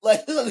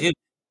 Like, Yeah.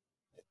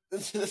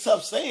 that's what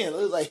I'm saying. It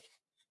was like,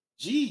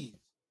 geez.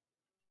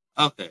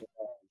 Okay.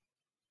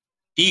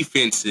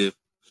 Defensive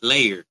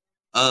Player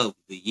of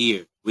the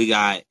Year. We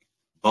got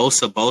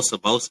Bosa,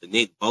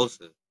 Nick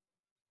Bosa,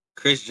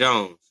 Chris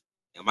Jones,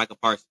 and Michael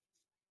Parsons.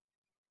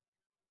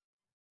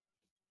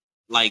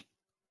 Like,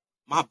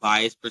 my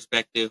biased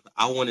perspective,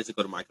 I wanted to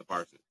go to Michael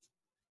Parsons.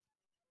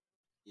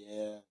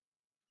 Yeah.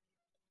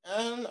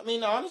 And I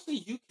mean, honestly,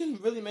 you can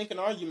really make an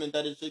argument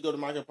that it should go to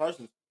Michael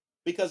Parsons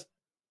because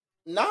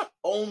not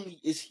only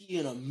is he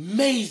an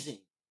amazing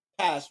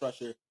pass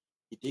rusher,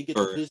 he did get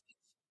the For business.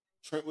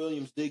 Trent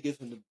Williams did give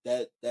him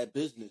that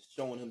business,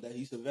 showing him that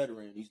he's a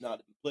veteran. He's not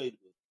to be played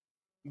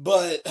with.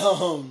 But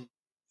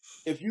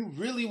if you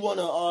really want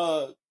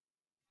to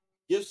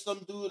give some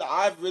dude,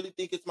 I really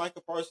think it's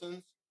Michael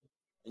Parsons.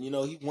 And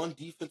he won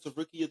Defensive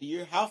Rookie of the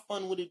Year. How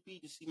fun would it be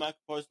to see Michael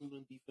Parsons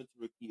win Defensive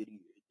Rookie of the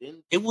Year?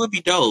 Then, it would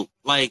be dope.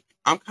 Like,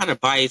 I'm kind of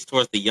biased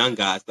towards the young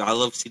guys, but I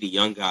love to see the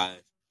young guys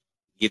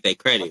get that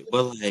credit.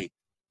 But like,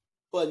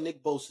 but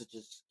Nick Bosa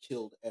just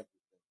killed everything.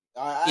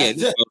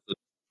 yeah,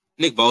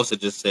 Nick Bosa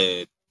just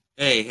said,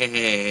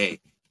 "Hey,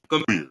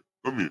 come Come here,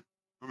 come here,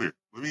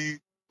 come here.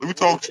 Let me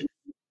talk to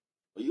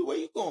you. Where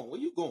you going? Where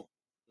you going?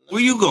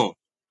 where you going?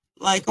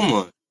 Like, come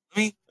on.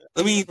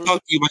 Let me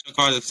talk to you about your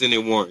car's extended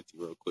warranty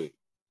real quick."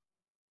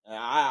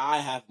 I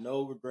have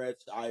no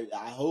regrets. I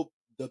hope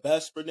the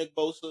best for Nick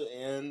Bosa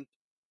and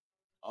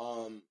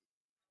um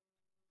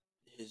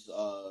his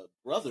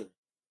brother,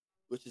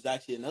 which is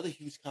actually another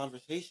huge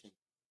conversation.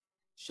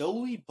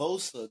 Joey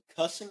Bosa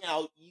cussing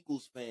out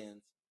Eagles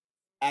fans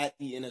at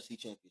the NFC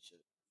Championship.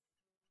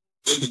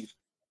 What do you think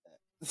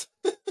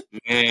about that?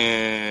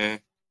 Man,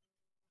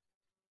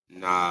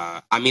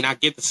 nah. I mean, I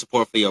get the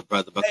support for your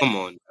brother, but come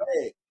on.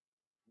 Hey,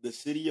 the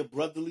city of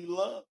brotherly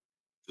love.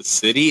 The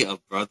city of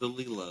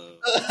brotherly love.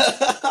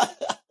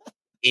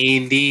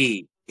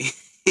 Indeed.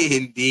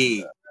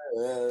 Indeed.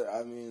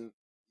 I mean,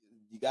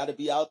 you got to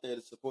be out there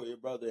to support your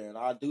brother, and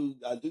I do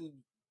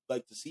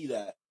like to see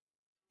that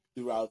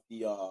throughout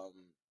the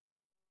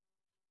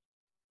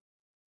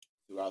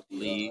throughout the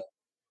Leave.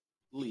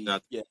 league.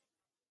 Nothing. Yeah,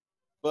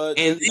 but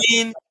And you know,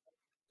 then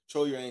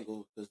control your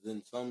angle because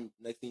then some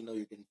next thing you know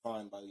you're getting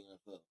fined by the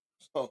NFL.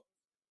 So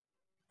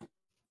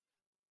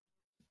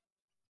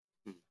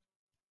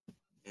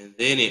and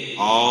then it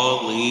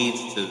all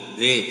leads to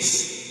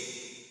this.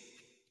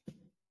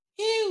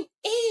 ew,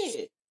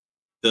 ew.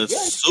 The Yeah,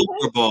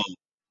 Super Bowl.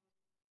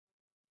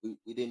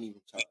 we didn't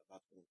even talk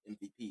about the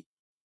MVP.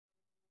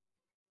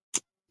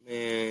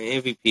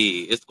 Man,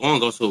 MVP. It's going to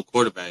go to a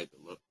quarterback.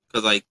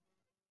 Because, like,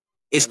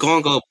 it's I mean,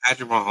 going to go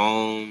Patrick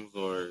Mahomes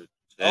or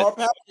or Jets.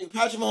 Patrick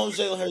Mahomes,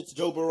 Jalen Hurts,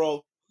 Joe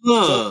Burrow.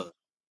 Joe, Look,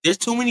 there's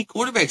too many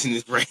quarterbacks in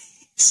this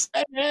race.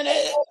 hey, man,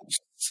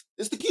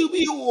 it's the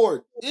QB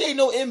award. It ain't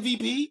no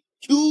MVP.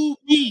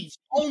 QBs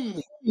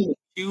only.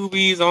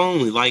 QBs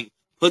only. Like,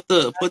 put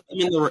them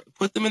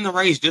in the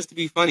race just to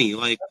be funny.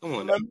 Like, come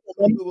on now.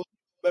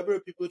 Remember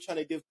people trying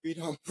to give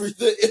freedom for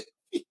the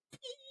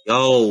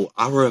Yo,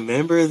 I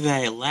remember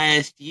that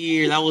last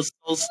year. That was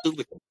so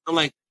stupid. I'm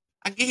like,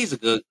 I guess he's a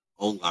good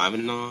old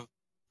lineman and all.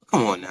 But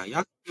come on now,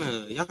 y'all kind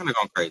of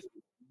gone crazy.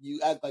 you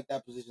act like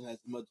that position has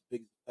much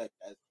big effect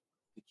as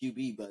the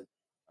QB, but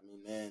I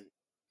mean, man,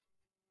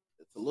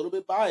 it's a little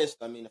bit biased.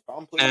 I mean, if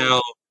I'm putting in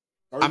Now,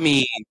 I Hurts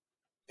mean,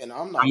 and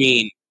I'm I not putting,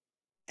 mean,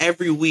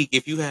 every week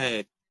if you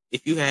had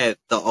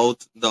the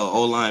old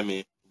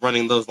lineman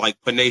running those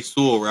like Panay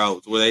Sewell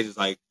routes where they just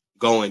like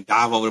go and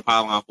dive over the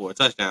pylon for a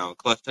touchdown,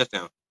 clutch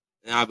touchdown,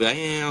 and I'll be like,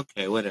 yeah,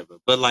 okay, whatever.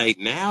 But like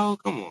now,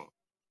 come on,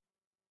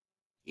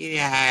 get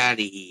out of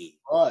here.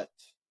 but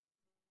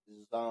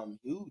is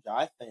huge.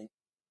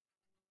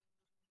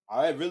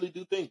 I really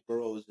do think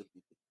Burrow is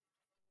MVP,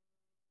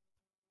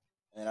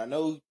 and I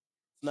know it's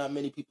not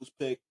many people's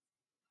pick.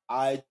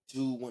 I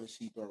do want to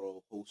see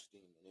Burrow hosting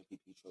an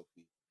MVP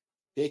trophy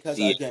because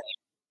Yeah, again,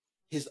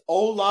 his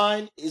O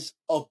line is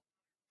abominable.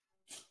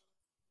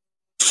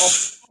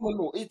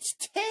 It's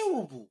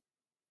terrible.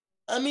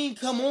 I mean,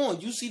 come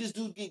on. You see this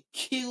dude get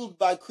killed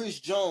by Chris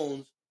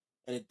Jones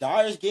in a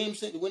dire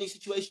winning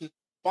situation.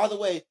 By the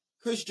way,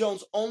 Chris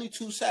Jones only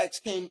two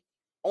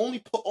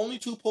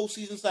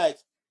postseason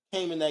sacks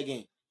came in that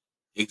game.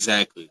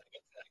 exactly.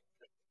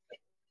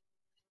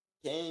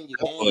 You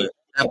That can boy,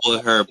 that boy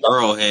heard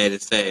Burrowhead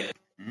and said,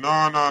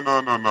 No, no,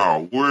 no, no,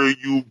 no. Where are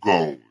you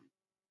going?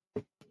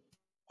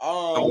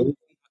 um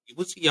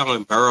 "What's he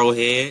yelling,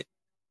 Burrowhead?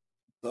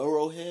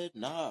 Burrowhead?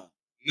 Nah.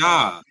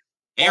 Nah,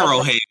 Paul Brown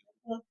Arrowhead,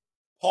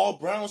 Paul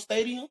Brown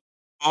Stadium?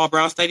 All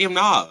Brown Stadium,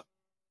 nah."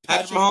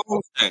 Patrick Patrick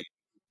Mahomes thing.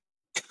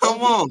 Come don't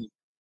get on.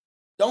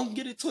 don't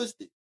get it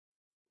twisted.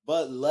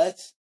 But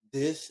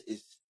this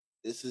is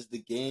this is the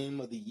game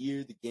of the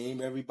year, the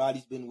game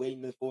everybody's been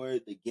waiting for,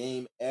 the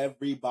game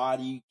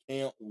everybody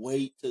can't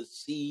wait to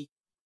see.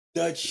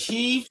 The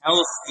Chiefs,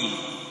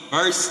 Kelsey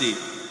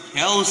versus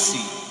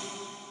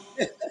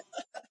Kelsey.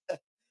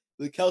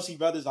 the Kelsey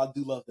brothers. I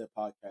do love their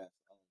podcast.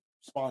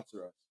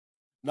 Sponsor us.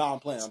 No, I'm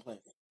playing. I'm playing.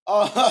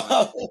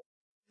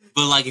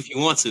 But like, if you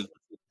want to,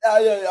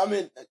 Yeah. I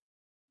mean,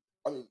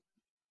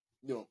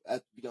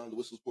 at Beyond the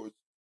Whistle Sports.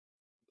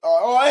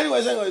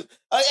 Anyways.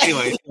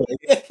 anyways,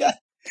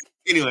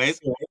 anyways.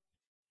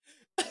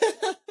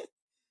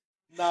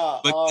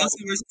 Nah. But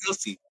Kelsey versus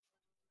Kelsey.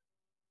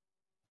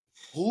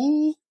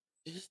 Who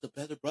is the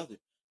better brother?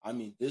 I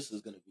mean, this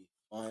is gonna be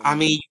fun. I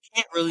mean, you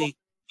can't really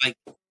like.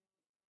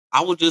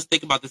 I was just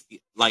thinking about this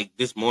like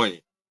this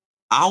morning.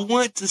 I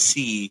want to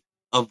see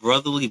a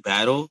brotherly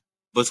battle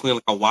between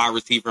like a wide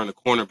receiver and a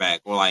cornerback,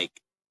 or like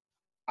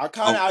I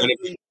a kind of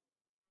running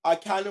I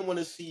kind of want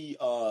to see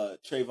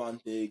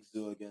Trayvon Diggs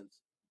do against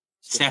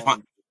Stephon.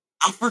 Stephon.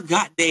 I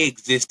forgot they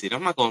existed.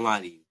 I'm not gonna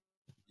lie to you.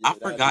 I Yeah,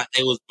 forgot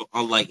they was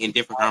on like in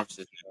different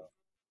conferences.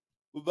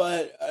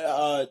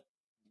 but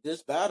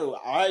this battle,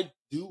 I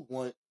do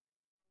want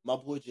my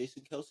boy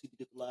Jason Kelsey to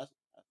get the last.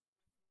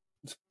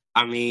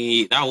 I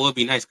mean, that would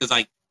be nice because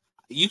like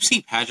you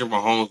see Patrick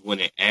Mahomes win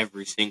it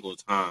every single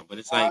time, but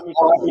it's I like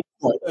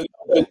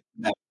mean,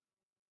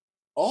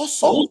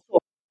 also,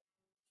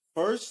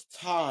 first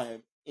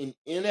time in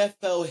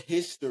NFL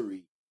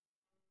history,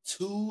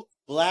 two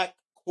black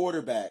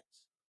quarterbacks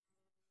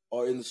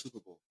are in the Super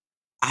Bowl.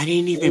 I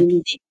didn't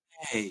even peep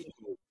that.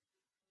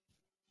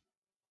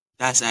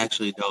 That's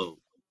actually dope.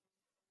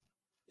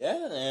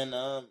 Yeah, and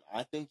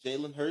I think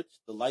Jalen Hurts,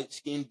 the light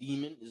skinned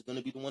demon, is going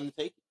to be the one to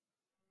take it.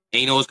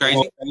 And you know what's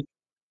crazy?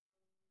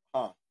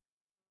 Huh?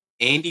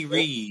 Andy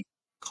Reid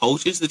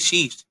coaches the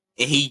Chiefs,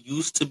 and he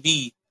used to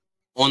be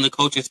on the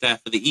coaching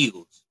staff for the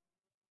Eagles.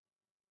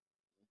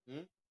 Mm-hmm.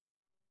 This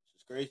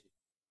is crazy.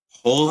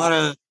 Whole I, lot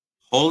of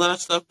whole lot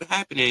of stuff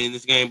happening in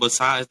this game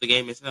besides the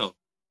game itself.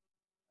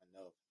 I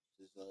know.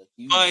 This is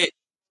huge. But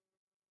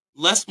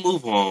let's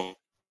move on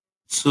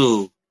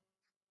to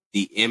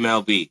the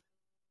MLB.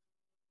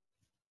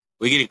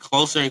 We're getting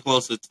closer and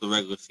closer to the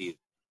regular season.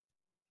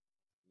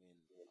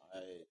 I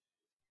mean,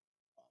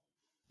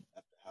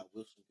 after how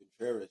Wilson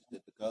Contreras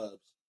did the Cubs.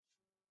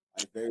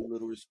 I have very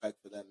little respect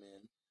for that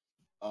man.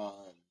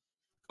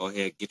 Go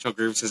ahead, get your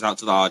grievances out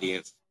to the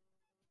audience.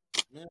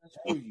 Man,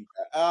 screw you.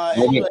 Moment,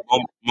 Anyway,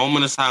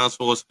 moment of silence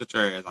for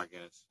Contreras, I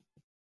guess.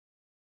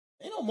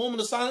 ain't no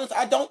moment of silence.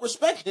 I don't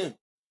respect him.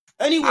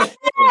 Anyway,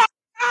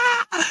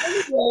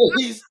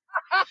 anyways,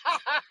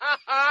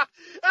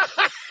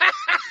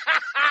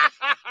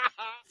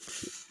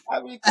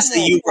 I mean, That's come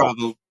the on. you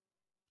problem.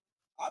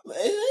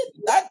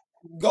 That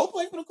go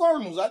play for the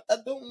Cardinals. I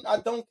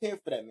don't care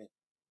for that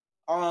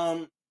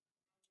man.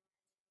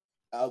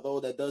 Although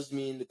that does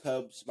mean the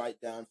Cubs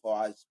might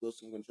downfall, as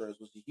Wilson Contreras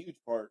was a huge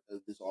part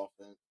of this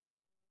offense.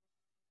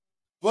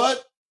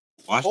 But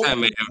Watch that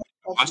man.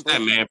 Watch that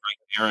break. man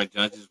break Aaron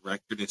Judge's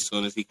record as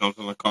soon as he comes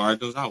on the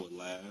Cardinals. I would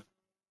laugh.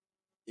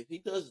 If he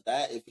does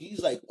that, if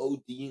he's like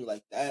ODing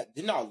like that,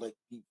 then I'll like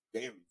be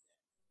very mad.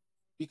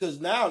 Because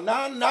now,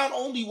 not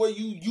only were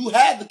you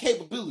had the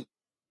capability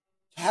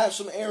to have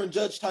some Aaron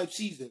Judge type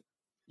season,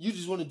 you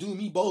just want to do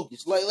me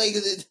bogus. Like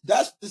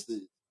that's what this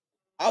is.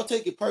 I'll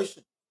take it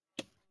personally.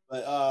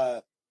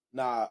 But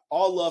nah,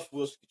 all love for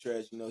Wilson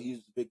Contreras. You know, he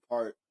was a big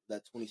part of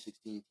that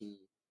 2016 team.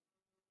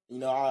 You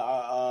know,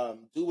 I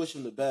do wish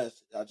him the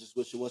best. I just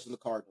wish it wasn't the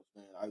Cardinals,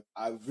 man.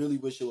 I really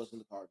wish it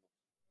wasn't the Cardinals.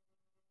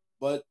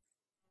 But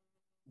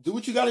do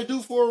what you got to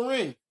do for a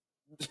ring.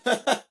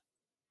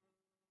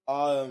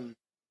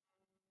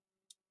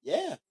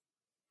 Yeah.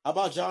 How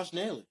about Josh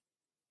Naylor?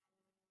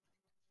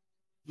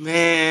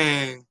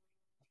 Man.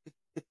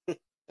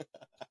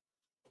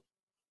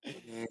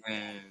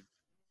 Man.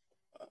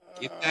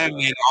 Get that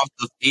man off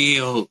the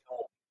field.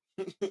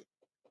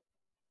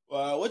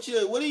 Well, what do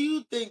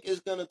you think is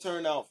going to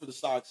turn out for the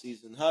Sox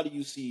season? How do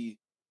you see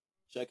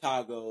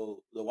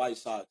Chicago, the White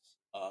Sox?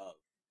 How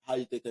do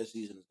you think their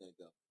season is going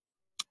to go?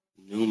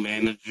 New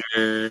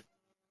manager.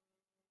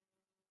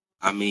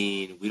 I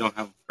mean, we don't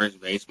have a first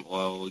baseman.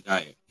 Well, we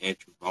got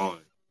Andrew Vaughn.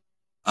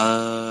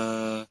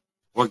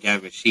 Or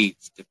Gavin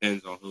Sheets.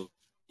 Depends on who.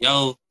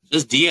 Yo,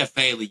 just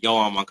DFA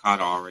Yoan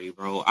Moncada already,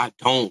 bro. I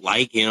don't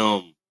like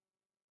him.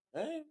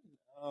 Hey,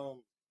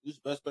 he's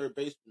the best third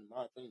baseman in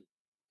my opinion.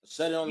 I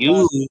said it on the You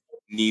last.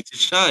 need to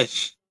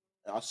shush.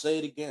 I'll say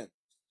it again.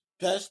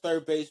 Best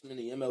third baseman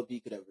the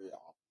MLB could ever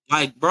offer.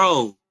 Like,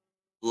 bro,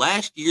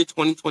 last year,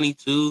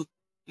 2022.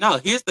 No,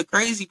 here's the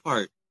crazy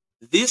part.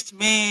 This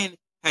man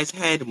has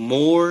had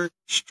more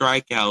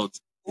strikeouts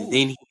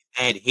than he's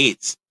had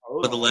hits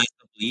for the last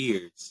couple of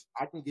years.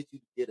 I can get you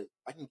to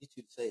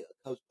say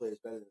a Cubs player is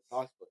better than a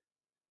Sox player.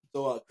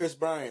 So Chris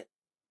Bryant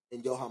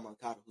and Yohan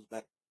Moncada, who's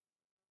better?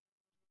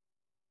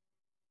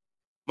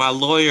 My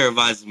lawyer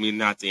advises me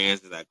not to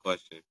answer that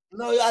question.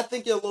 No, I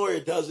think your lawyer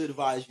does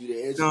advise you to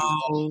answer this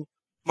question. No,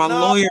 my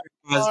lawyer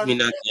advises me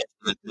not to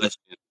answer that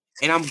question.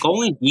 And I'm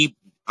going deep.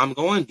 I'm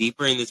going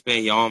deeper in this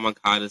man Yohan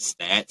Moncada's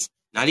stats.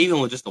 Not even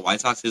with just the White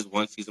Sox, his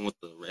one season with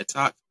the Red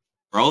Sox.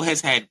 Bro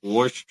has had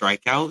more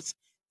strikeouts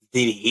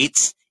than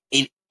hits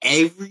in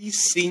every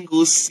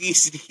single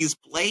season he's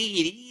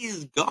played. He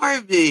is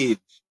garbage.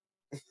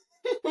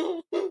 Get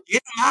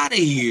him out of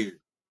here.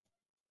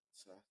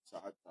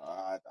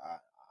 I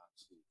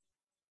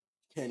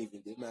can't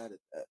even get mad at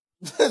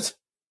that.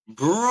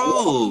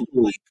 Bro,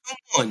 like, come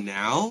on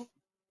now.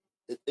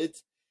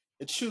 It's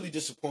truly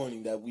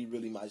disappointing that we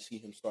really might see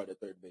him start at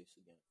third base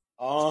again.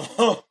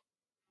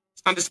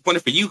 It's not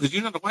disappointing for you because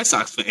you're not a White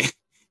Sox fan.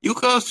 You a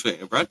Cubs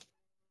fan, bro.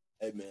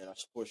 Hey man, I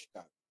support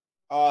Chicago.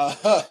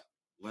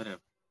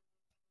 Whatever.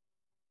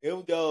 Here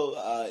we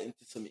go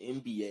into some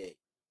NBA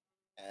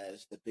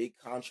as the big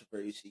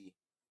controversy.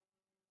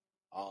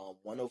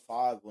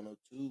 105,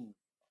 102.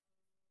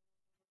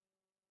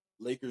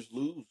 Lakers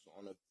lose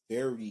on a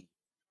very,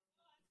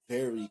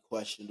 very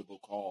questionable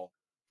call.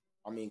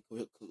 I mean,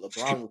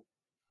 LeBron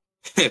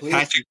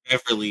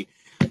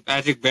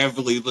Patrick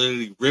Beverly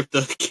literally ripped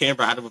the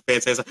camera out of a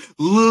fan's hands.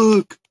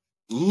 Look.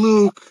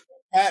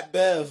 Pat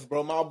Bev,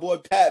 bro. My boy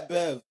Pat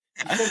Bev.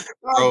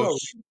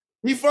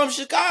 He from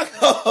Chicago.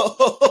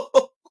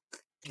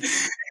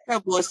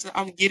 That boy said,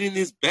 I'm getting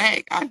this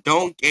back. I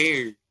don't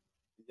care.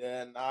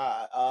 Yeah,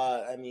 nah.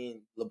 I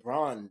mean,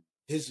 LeBron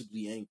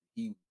visibly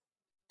angry.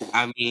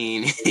 I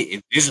mean,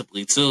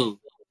 visibly too.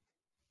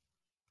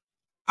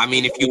 I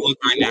mean, if you look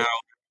right now,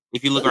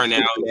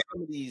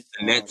 the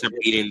Nets are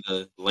beating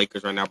the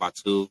Lakers right now by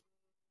 2.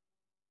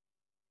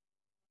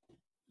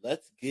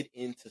 Let's get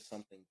into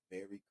something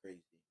very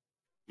crazy.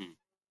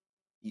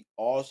 The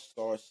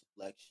All-Star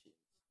selection.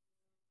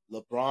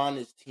 LeBron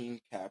is team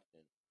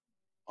captain,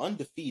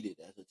 undefeated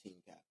as a team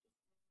captain.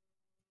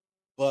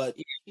 But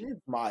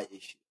here's my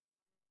issue.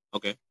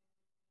 Okay.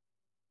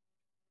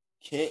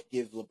 Can't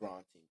give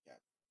LeBron team captain.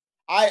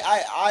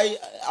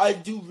 I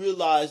do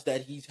realize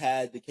that he's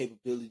had the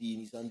capability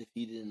and he's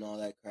undefeated and all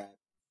that crap,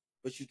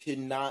 but you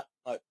cannot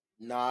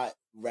not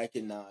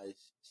recognize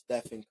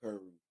Stephen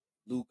Curry,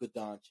 Luka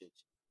Doncic.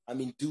 I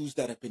mean, dudes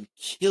that have been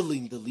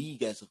killing the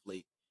league as of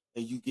late,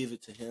 and you give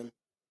it to him,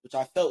 which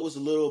I felt was a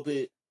little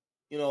bit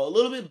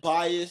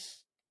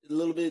biased, a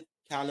little bit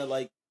kind of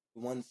like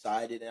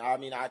one-sided. And I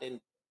mean, I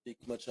didn't think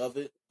much of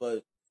it,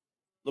 but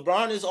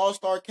LeBron is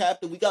All-Star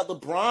captain. We got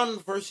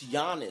LeBron versus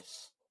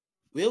Giannis.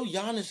 Will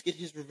Giannis get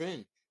his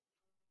revenge?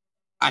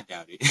 I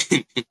doubt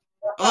it.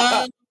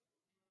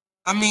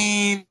 I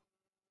mean,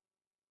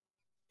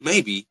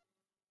 maybe.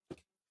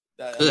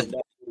 Could.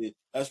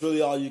 That's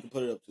really all you can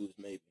put it up to is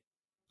maybe.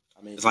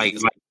 I mean, It's like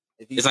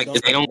if he's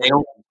they don't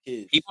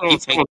kids. People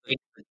don't take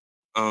the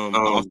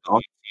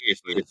All-Star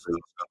seriously.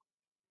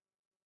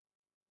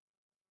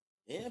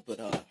 Yeah, but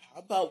how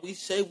about we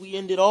say we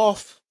end it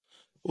off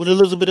with a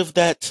little bit of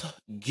that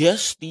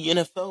guess the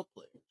NFL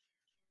player.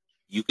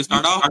 You can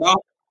start off.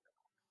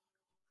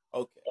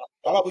 Okay.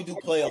 How about we do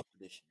playoff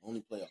edition?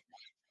 Only playoff.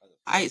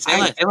 All right, say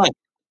less.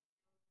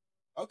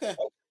 Okay.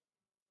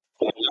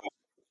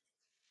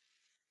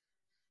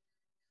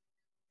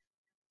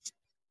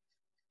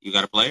 You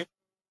got a player?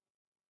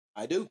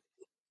 I do.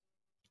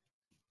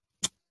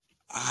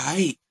 All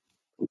right.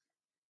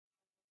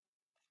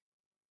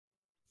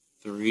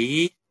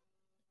 3.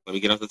 Let me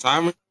get off the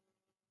timer.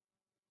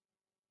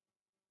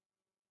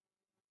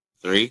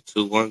 3,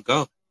 2, 1,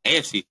 go.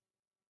 AFC.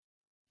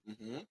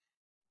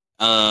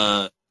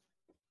 Mm-hmm.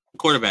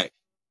 Quarterback.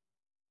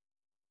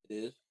 It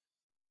is.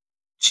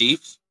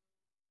 Chiefs.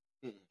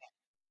 Mm-mm.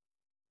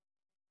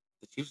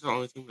 The Chiefs are the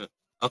only team that.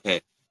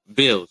 Okay.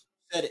 Bills.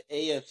 You said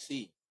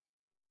AFC.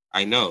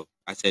 I know.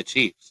 I said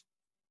Chiefs.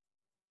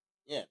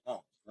 Yeah,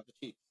 no, not the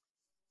Chiefs.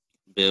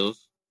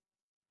 Bills.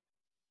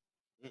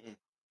 Mm-mm.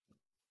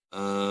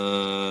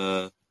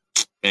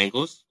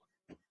 Bengals.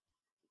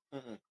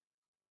 Mm-mm.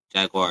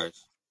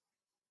 Jaguars.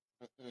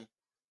 Mm-mm.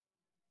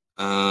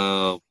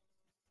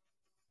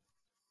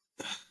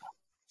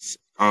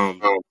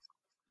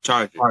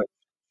 Chargers.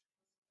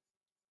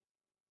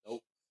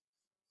 Nope.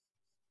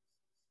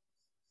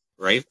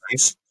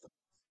 Ravens.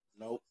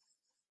 Nope.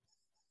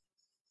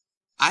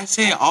 I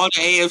said all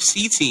the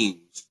AFC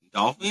teams.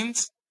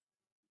 Dolphins.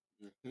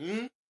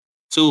 Mm-hmm.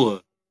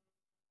 Tua.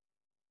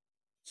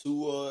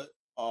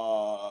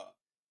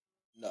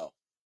 No.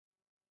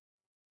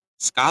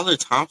 Skylar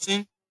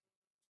Thompson.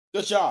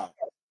 Good job.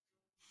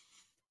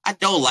 I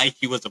don't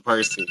like you as a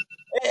person.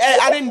 Hey,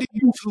 I didn't do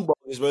you two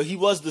boys, bro. He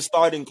was the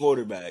starting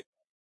quarterback.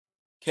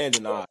 Can't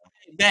deny.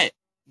 Bet.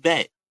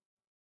 Oh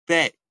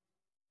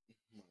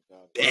my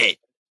God. Bet.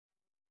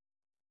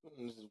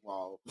 This is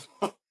wild.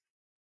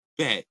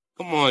 Bet.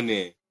 Come on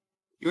then.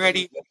 You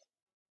ready?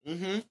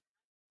 Mm-hmm.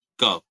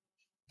 Go.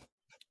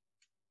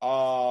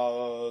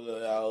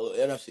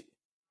 NFC.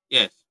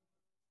 Yes.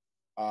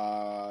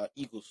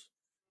 Eagles.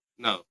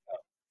 No.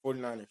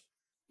 49ers.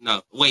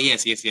 No. Wait,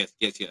 yes.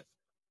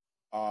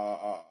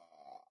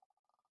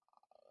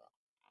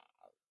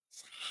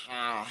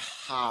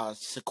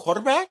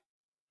 Quarterback?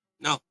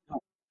 No.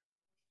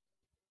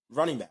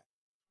 Running back.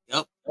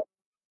 Yep.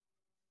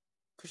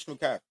 Christian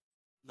McCaffrey.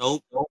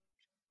 Nope.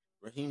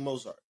 Raheem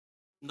Mozart.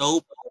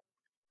 Nope.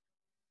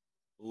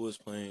 Who is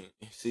playing?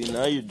 See,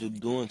 now you're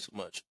doing too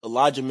much.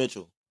 Elijah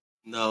Mitchell.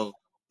 No.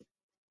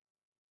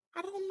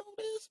 I don't know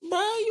this, bro.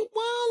 You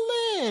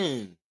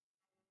wildin'.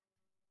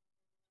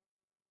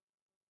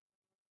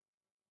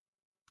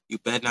 You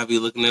better not be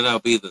looking it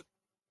up either.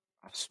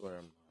 I swear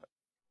I'm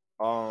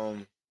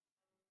not.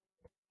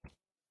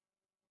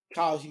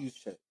 Kyle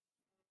Houston.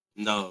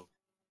 No.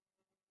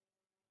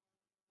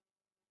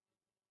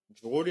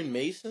 Jordan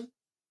Mason?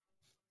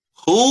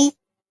 Who?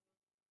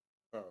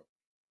 Bro.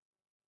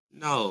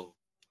 No.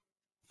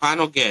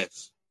 Final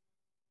guess.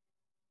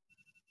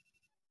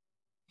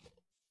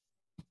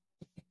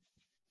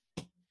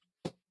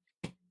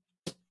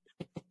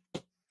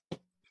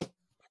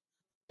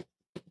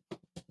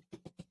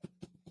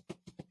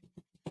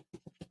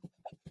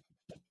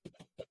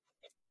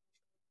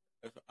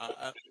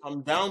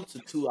 I'm down to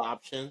 2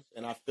 options,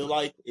 and I feel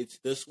like it's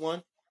this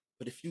one.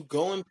 But if you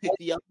go and pick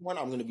the other one,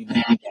 I'm gonna be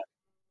mad.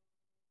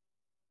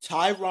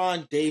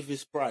 Tyron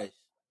Davis Price.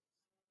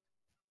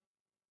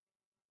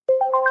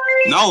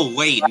 No,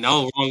 wait,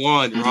 no, wrong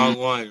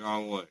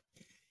one.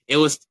 It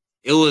was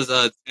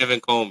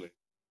Tevin Coleman.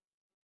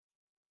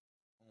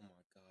 Oh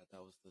my God,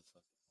 that was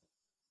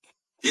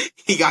the.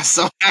 He got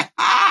so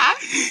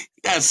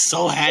that's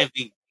so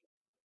heavy.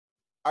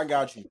 I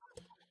got you.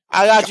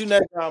 I got you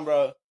next time,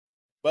 bro.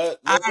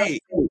 But let's All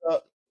right.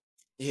 up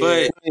here.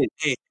 But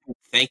hey,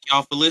 thank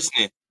y'all for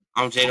listening.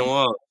 I'm Jaden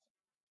Wall.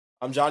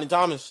 I'm Johnny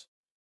Thomas.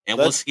 And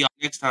we'll see y'all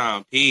next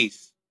time.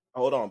 Peace.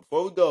 Hold on.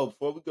 Before we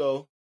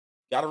go,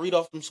 gotta read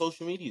off them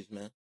social medias,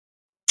 man.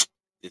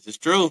 This is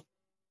true.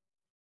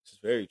 This is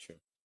very true.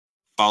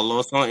 Follow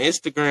us on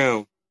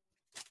Instagram.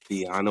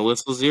 Beyond the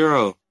Whistle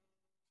 0.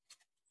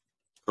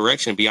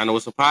 Correction, Beyond the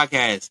Whistle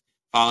Podcast.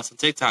 Follow us on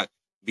TikTok.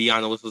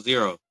 Beyond the Whistle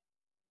 0.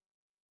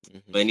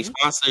 Mm-hmm. For any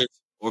sponsors,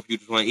 or if you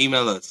just want to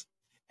email us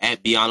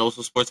at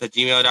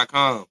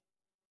beyondthewhistlesports@gmail.com.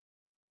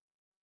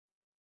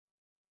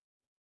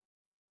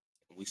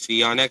 We see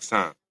y'all next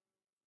time.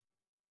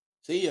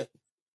 See ya.